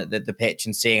down at the pitch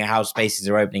and seeing how spaces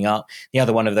are opening up. The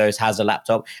other one of those has a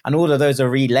laptop, and all of those are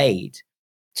relayed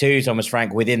to Thomas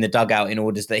Frank within the dugout in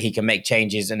order that he can make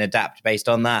changes and adapt based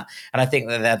on that. And I think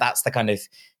that's the kind of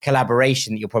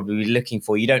collaboration that you're probably looking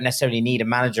for. You don't necessarily need a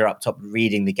manager up top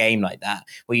reading the game like that.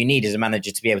 What you need is a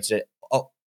manager to be able to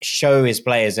show his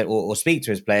players or speak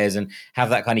to his players and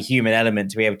have that kind of human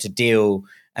element to be able to deal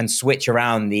and switch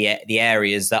around the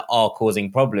areas that are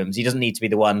causing problems. He doesn't need to be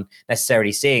the one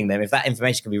necessarily seeing them. If that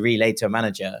information can be relayed to a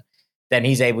manager, then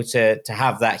he's able to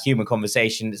have that human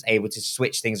conversation that's able to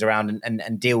switch things around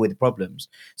and deal with the problems.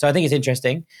 So I think it's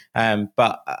interesting,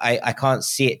 but I can't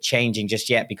see it changing just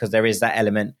yet because there is that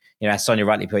element, as Sonia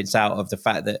rightly points out, of the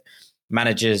fact that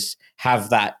managers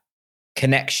have that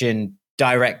connection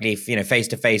directly, face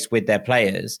to face with their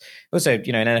players. Also, in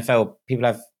NFL, people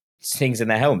have things in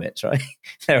their helmets, right?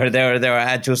 there are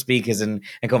actual speakers and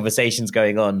conversations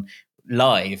going on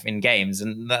live in games,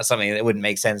 and that's something that wouldn't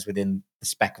make sense within the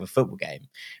spec of a football game.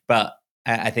 But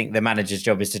I think the manager's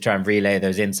job is to try and relay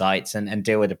those insights and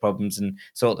deal with the problems and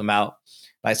sort them out,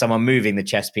 like someone moving the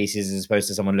chess pieces as opposed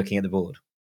to someone looking at the board.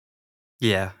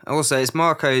 Yeah. Also,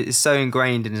 Marco is so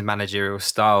ingrained in his managerial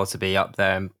style to be up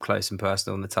there and close and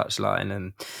personal on the touchline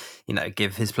and,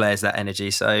 give his players that energy.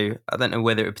 So I don't know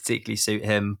whether it would particularly suit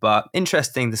him, but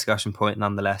interesting discussion point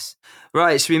nonetheless.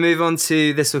 Right. Should we move on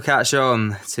to This Will Catch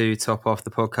On to top off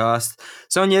the podcast?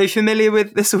 Sonia, are you familiar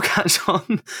with This Will Catch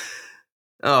On?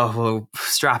 Oh, well,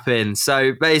 strap in.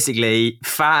 So basically,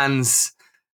 fans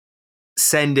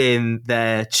send in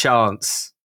their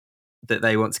chants that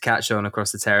they want to catch on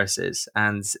across the terraces,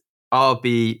 and I'll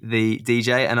be the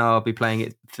DJ and I'll be playing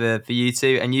it for you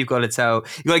two, and you've got to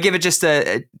give it just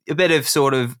a bit of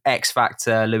sort of X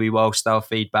Factor Louis Walsh style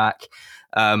feedback.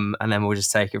 and then we'll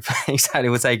just take it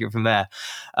we'll take it from there.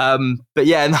 But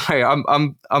yeah, no,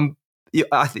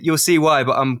 I think you'll see why,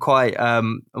 but I'm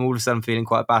all of a sudden feeling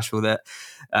quite bashful that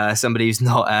somebody who's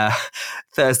not a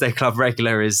Thursday Club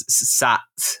regular is sat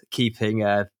keeping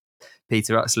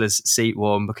Peter Uxler's seat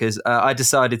warm, because I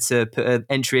decided to put an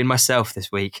entry in myself this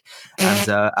week, and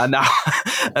now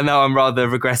I'm rather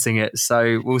regretting it.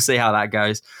 So we'll see how that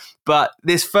goes. But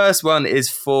this first one is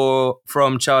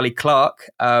from Charlie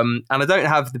Clark, and I don't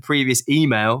have the previous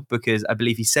email because I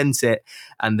believe he sent it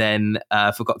and then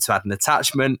forgot to add an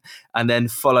attachment, and then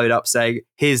followed up saying,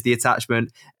 here's the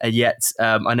attachment, and yet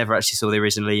I never actually saw the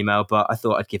original email, but I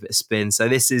thought I'd give it a spin. So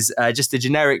this is just a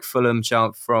generic Fulham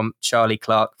chant from Charlie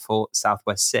Clark for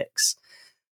Southwest 6.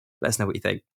 Let us know what you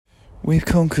think. We've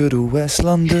conquered all West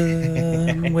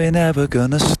London, we're never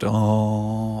gonna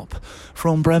stop.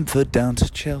 From Brentford down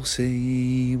to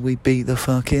Chelsea, we beat the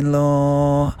fucking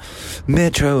lot.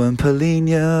 Mitro and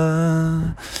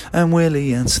Polinia, and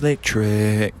Willie and Slick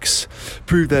Tricks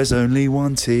prove there's only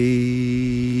one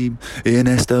team in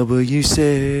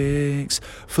SW6.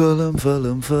 Fulham,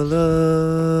 Fulham,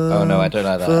 Fulham. Oh no, I don't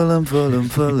like that. Fulham, Fulham,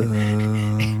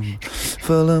 Fulham.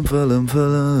 Fulham, Fulham,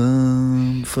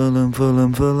 Fulham. Fulham,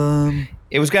 Fulham, Fulham.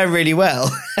 It was going really well.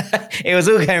 It was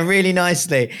all going really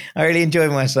nicely. I really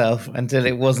enjoyed myself until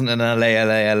it wasn't an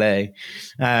LA.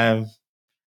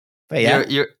 But yeah.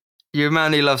 You're a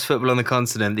man who loves football on the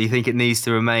continent. Do you think it needs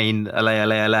to remain LA?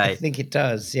 I think it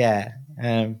does, yeah.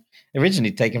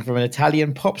 Originally taken from an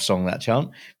Italian pop song, that chant,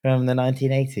 from the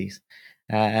 1980s.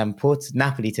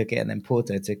 Napoli took it, and then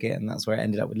Porto took it, and that's where it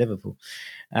ended up with Liverpool.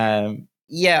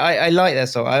 Yeah, I like that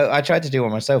song. I tried to do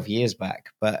one myself years back,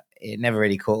 but it never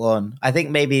really caught on. I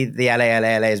think maybe the LA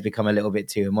has become a little bit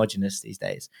too homogenous these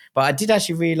days. But I did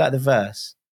actually really like the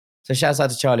verse. So shouts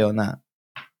out to Charlie on that.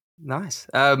 Nice.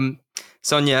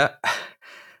 Sonia,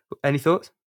 any thoughts?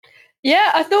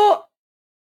 Yeah, I thought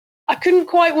I couldn't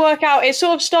quite work out. It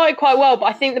sort of started quite well, but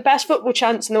I think the best football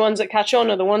chants and the ones that catch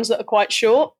on are the ones that are quite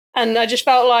short. And I just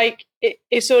felt like it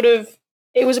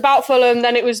was about Fulham,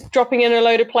 then it was dropping in a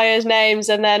load of players' names,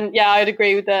 and then, yeah, I'd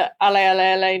agree with that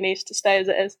LA needs to stay as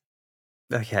it is.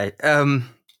 Okay.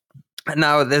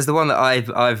 Now, there's the one that I've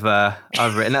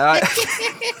written.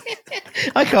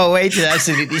 I can't wait to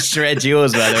absolutely shred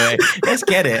yours, by the way. Let's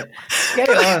get it. Get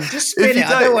it on. Just spin it.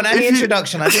 I don't want any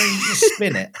introduction. I think you just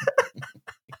spin it.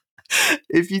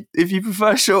 If you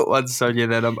prefer short ones, Sonia,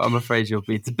 then I'm afraid you'll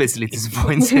be bitterly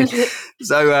disappointed.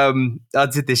 So I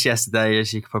did this yesterday,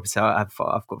 as you can probably tell. I've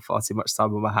got far too much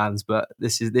time on my hands, but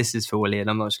this is for Willie, and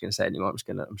I'm not just going to say it anymore. I'm just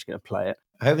going to play it.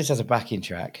 I hope this has a backing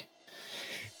track.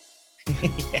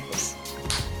 Yes.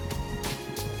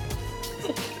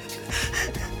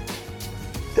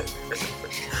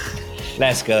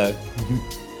 Let's go.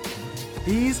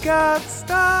 He's got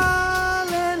style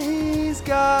and he's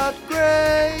got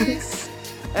grace,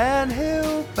 and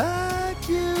he'll back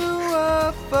you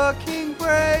a fucking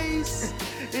brace.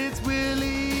 It's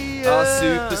Willie, our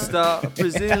superstar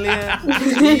Brazilian.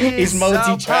 He's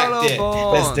multi-tracked it.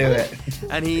 Let's do it.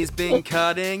 And he's been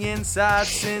cutting inside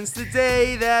since the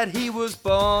day that he was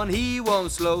born. He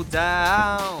won't slow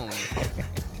down.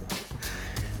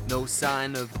 No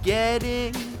sign of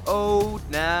getting old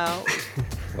now.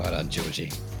 Well done,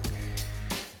 Georgie.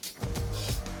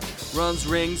 Runs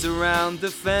rings around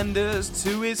defenders,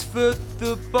 to his foot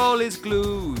the ball is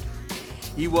glued.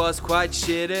 He was quite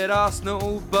shit at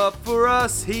Arsenal, but for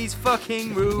us he's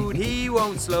fucking rude. He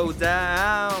won't slow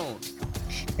down.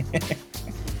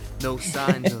 No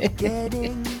sign of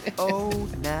getting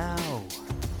old now.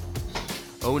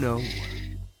 Oh no.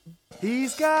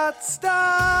 He's got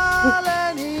style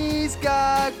and he's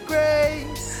got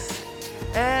grace,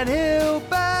 and he'll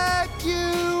back you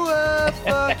a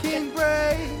fucking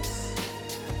brace.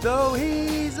 Though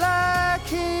he's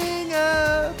lacking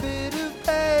a bit of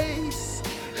pace,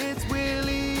 it's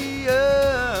Willie.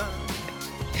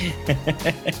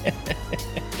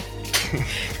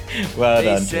 Well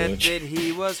done, They said George. that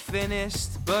he was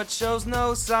finished, but shows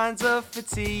no signs of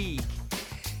fatigue.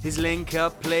 His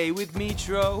link-up play with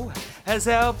Mitro has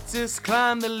helped us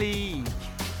climb the league.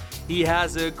 He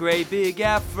has a great big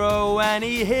afro and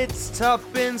he hits top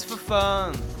bins for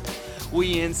fun.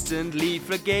 We instantly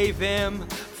forgave him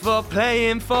for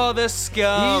playing for the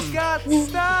scum. He's got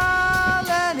style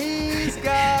and he's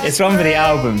got It's one for the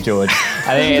album, George.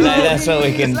 I think that's what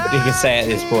we can say at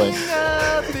this point.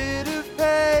 A bit of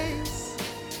pace.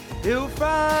 He'll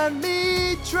find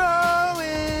me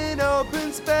throwing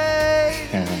open space.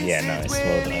 Yeah, nice.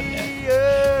 Well done,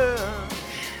 yeah.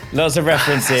 Lots of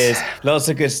references, lots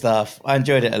of good stuff. I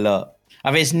enjoyed it a lot.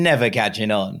 I mean, it's never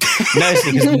catching on,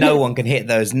 mostly because no one can hit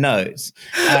those notes.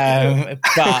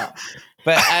 But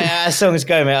as songs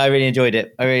go, mate, I really enjoyed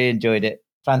it.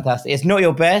 Fantastic. It's not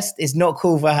your best. It's not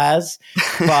cool for Has,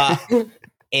 but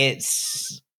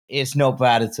it's not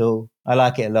bad at all. I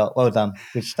like it a lot. Well done.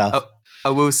 Good stuff. I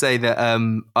will say that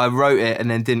I wrote it and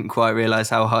then didn't quite realise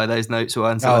how high those notes were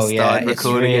until I started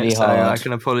recording really it. So hard. I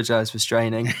can apologise for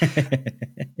straining.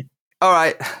 All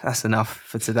right, that's enough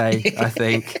for today, I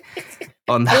think.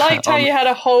 I liked how you had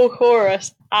a whole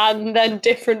chorus and then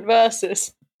different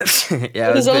verses.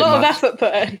 Yeah, there's a lot of effort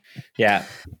put in. Yeah,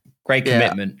 great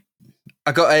commitment.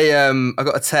 I got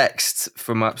a text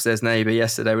from my upstairs neighbour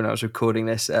yesterday when I was recording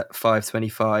this at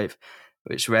 5:25,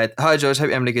 which read, "Hi George, hope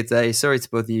you're having a good day. Sorry to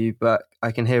bother you, but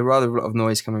I can hear rather a lot of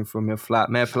noise coming from your flat.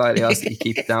 May I politely ask that you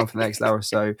keep it down for the next hour or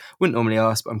so? Wouldn't normally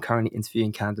ask, but I'm currently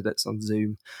interviewing candidates on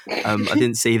Zoom." I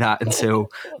didn't see that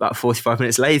until about 45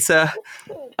 minutes later,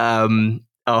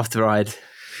 after I'd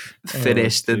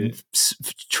finished and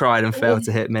tried and failed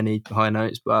to hit many high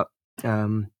notes. But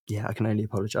I can only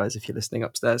apologise if you're listening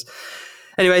upstairs.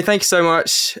 Anyway, thank you so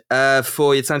much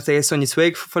for your time to take us on your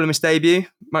twig for Fulham's debut.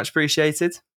 Much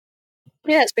appreciated.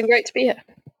 Yeah, it's been great to be here.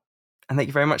 And thank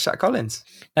you very much, Jack Collins.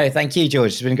 No, thank you,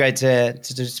 George. It's been great to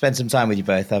spend some time with you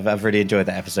both. I've really enjoyed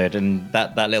that episode, and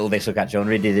that little This Will Catch On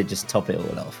really did just top it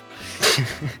all off.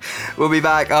 We'll be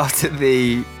back after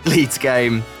the Leeds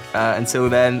game. Until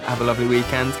then, have a lovely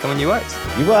weekend. Come on, you Whites.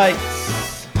 You Whites.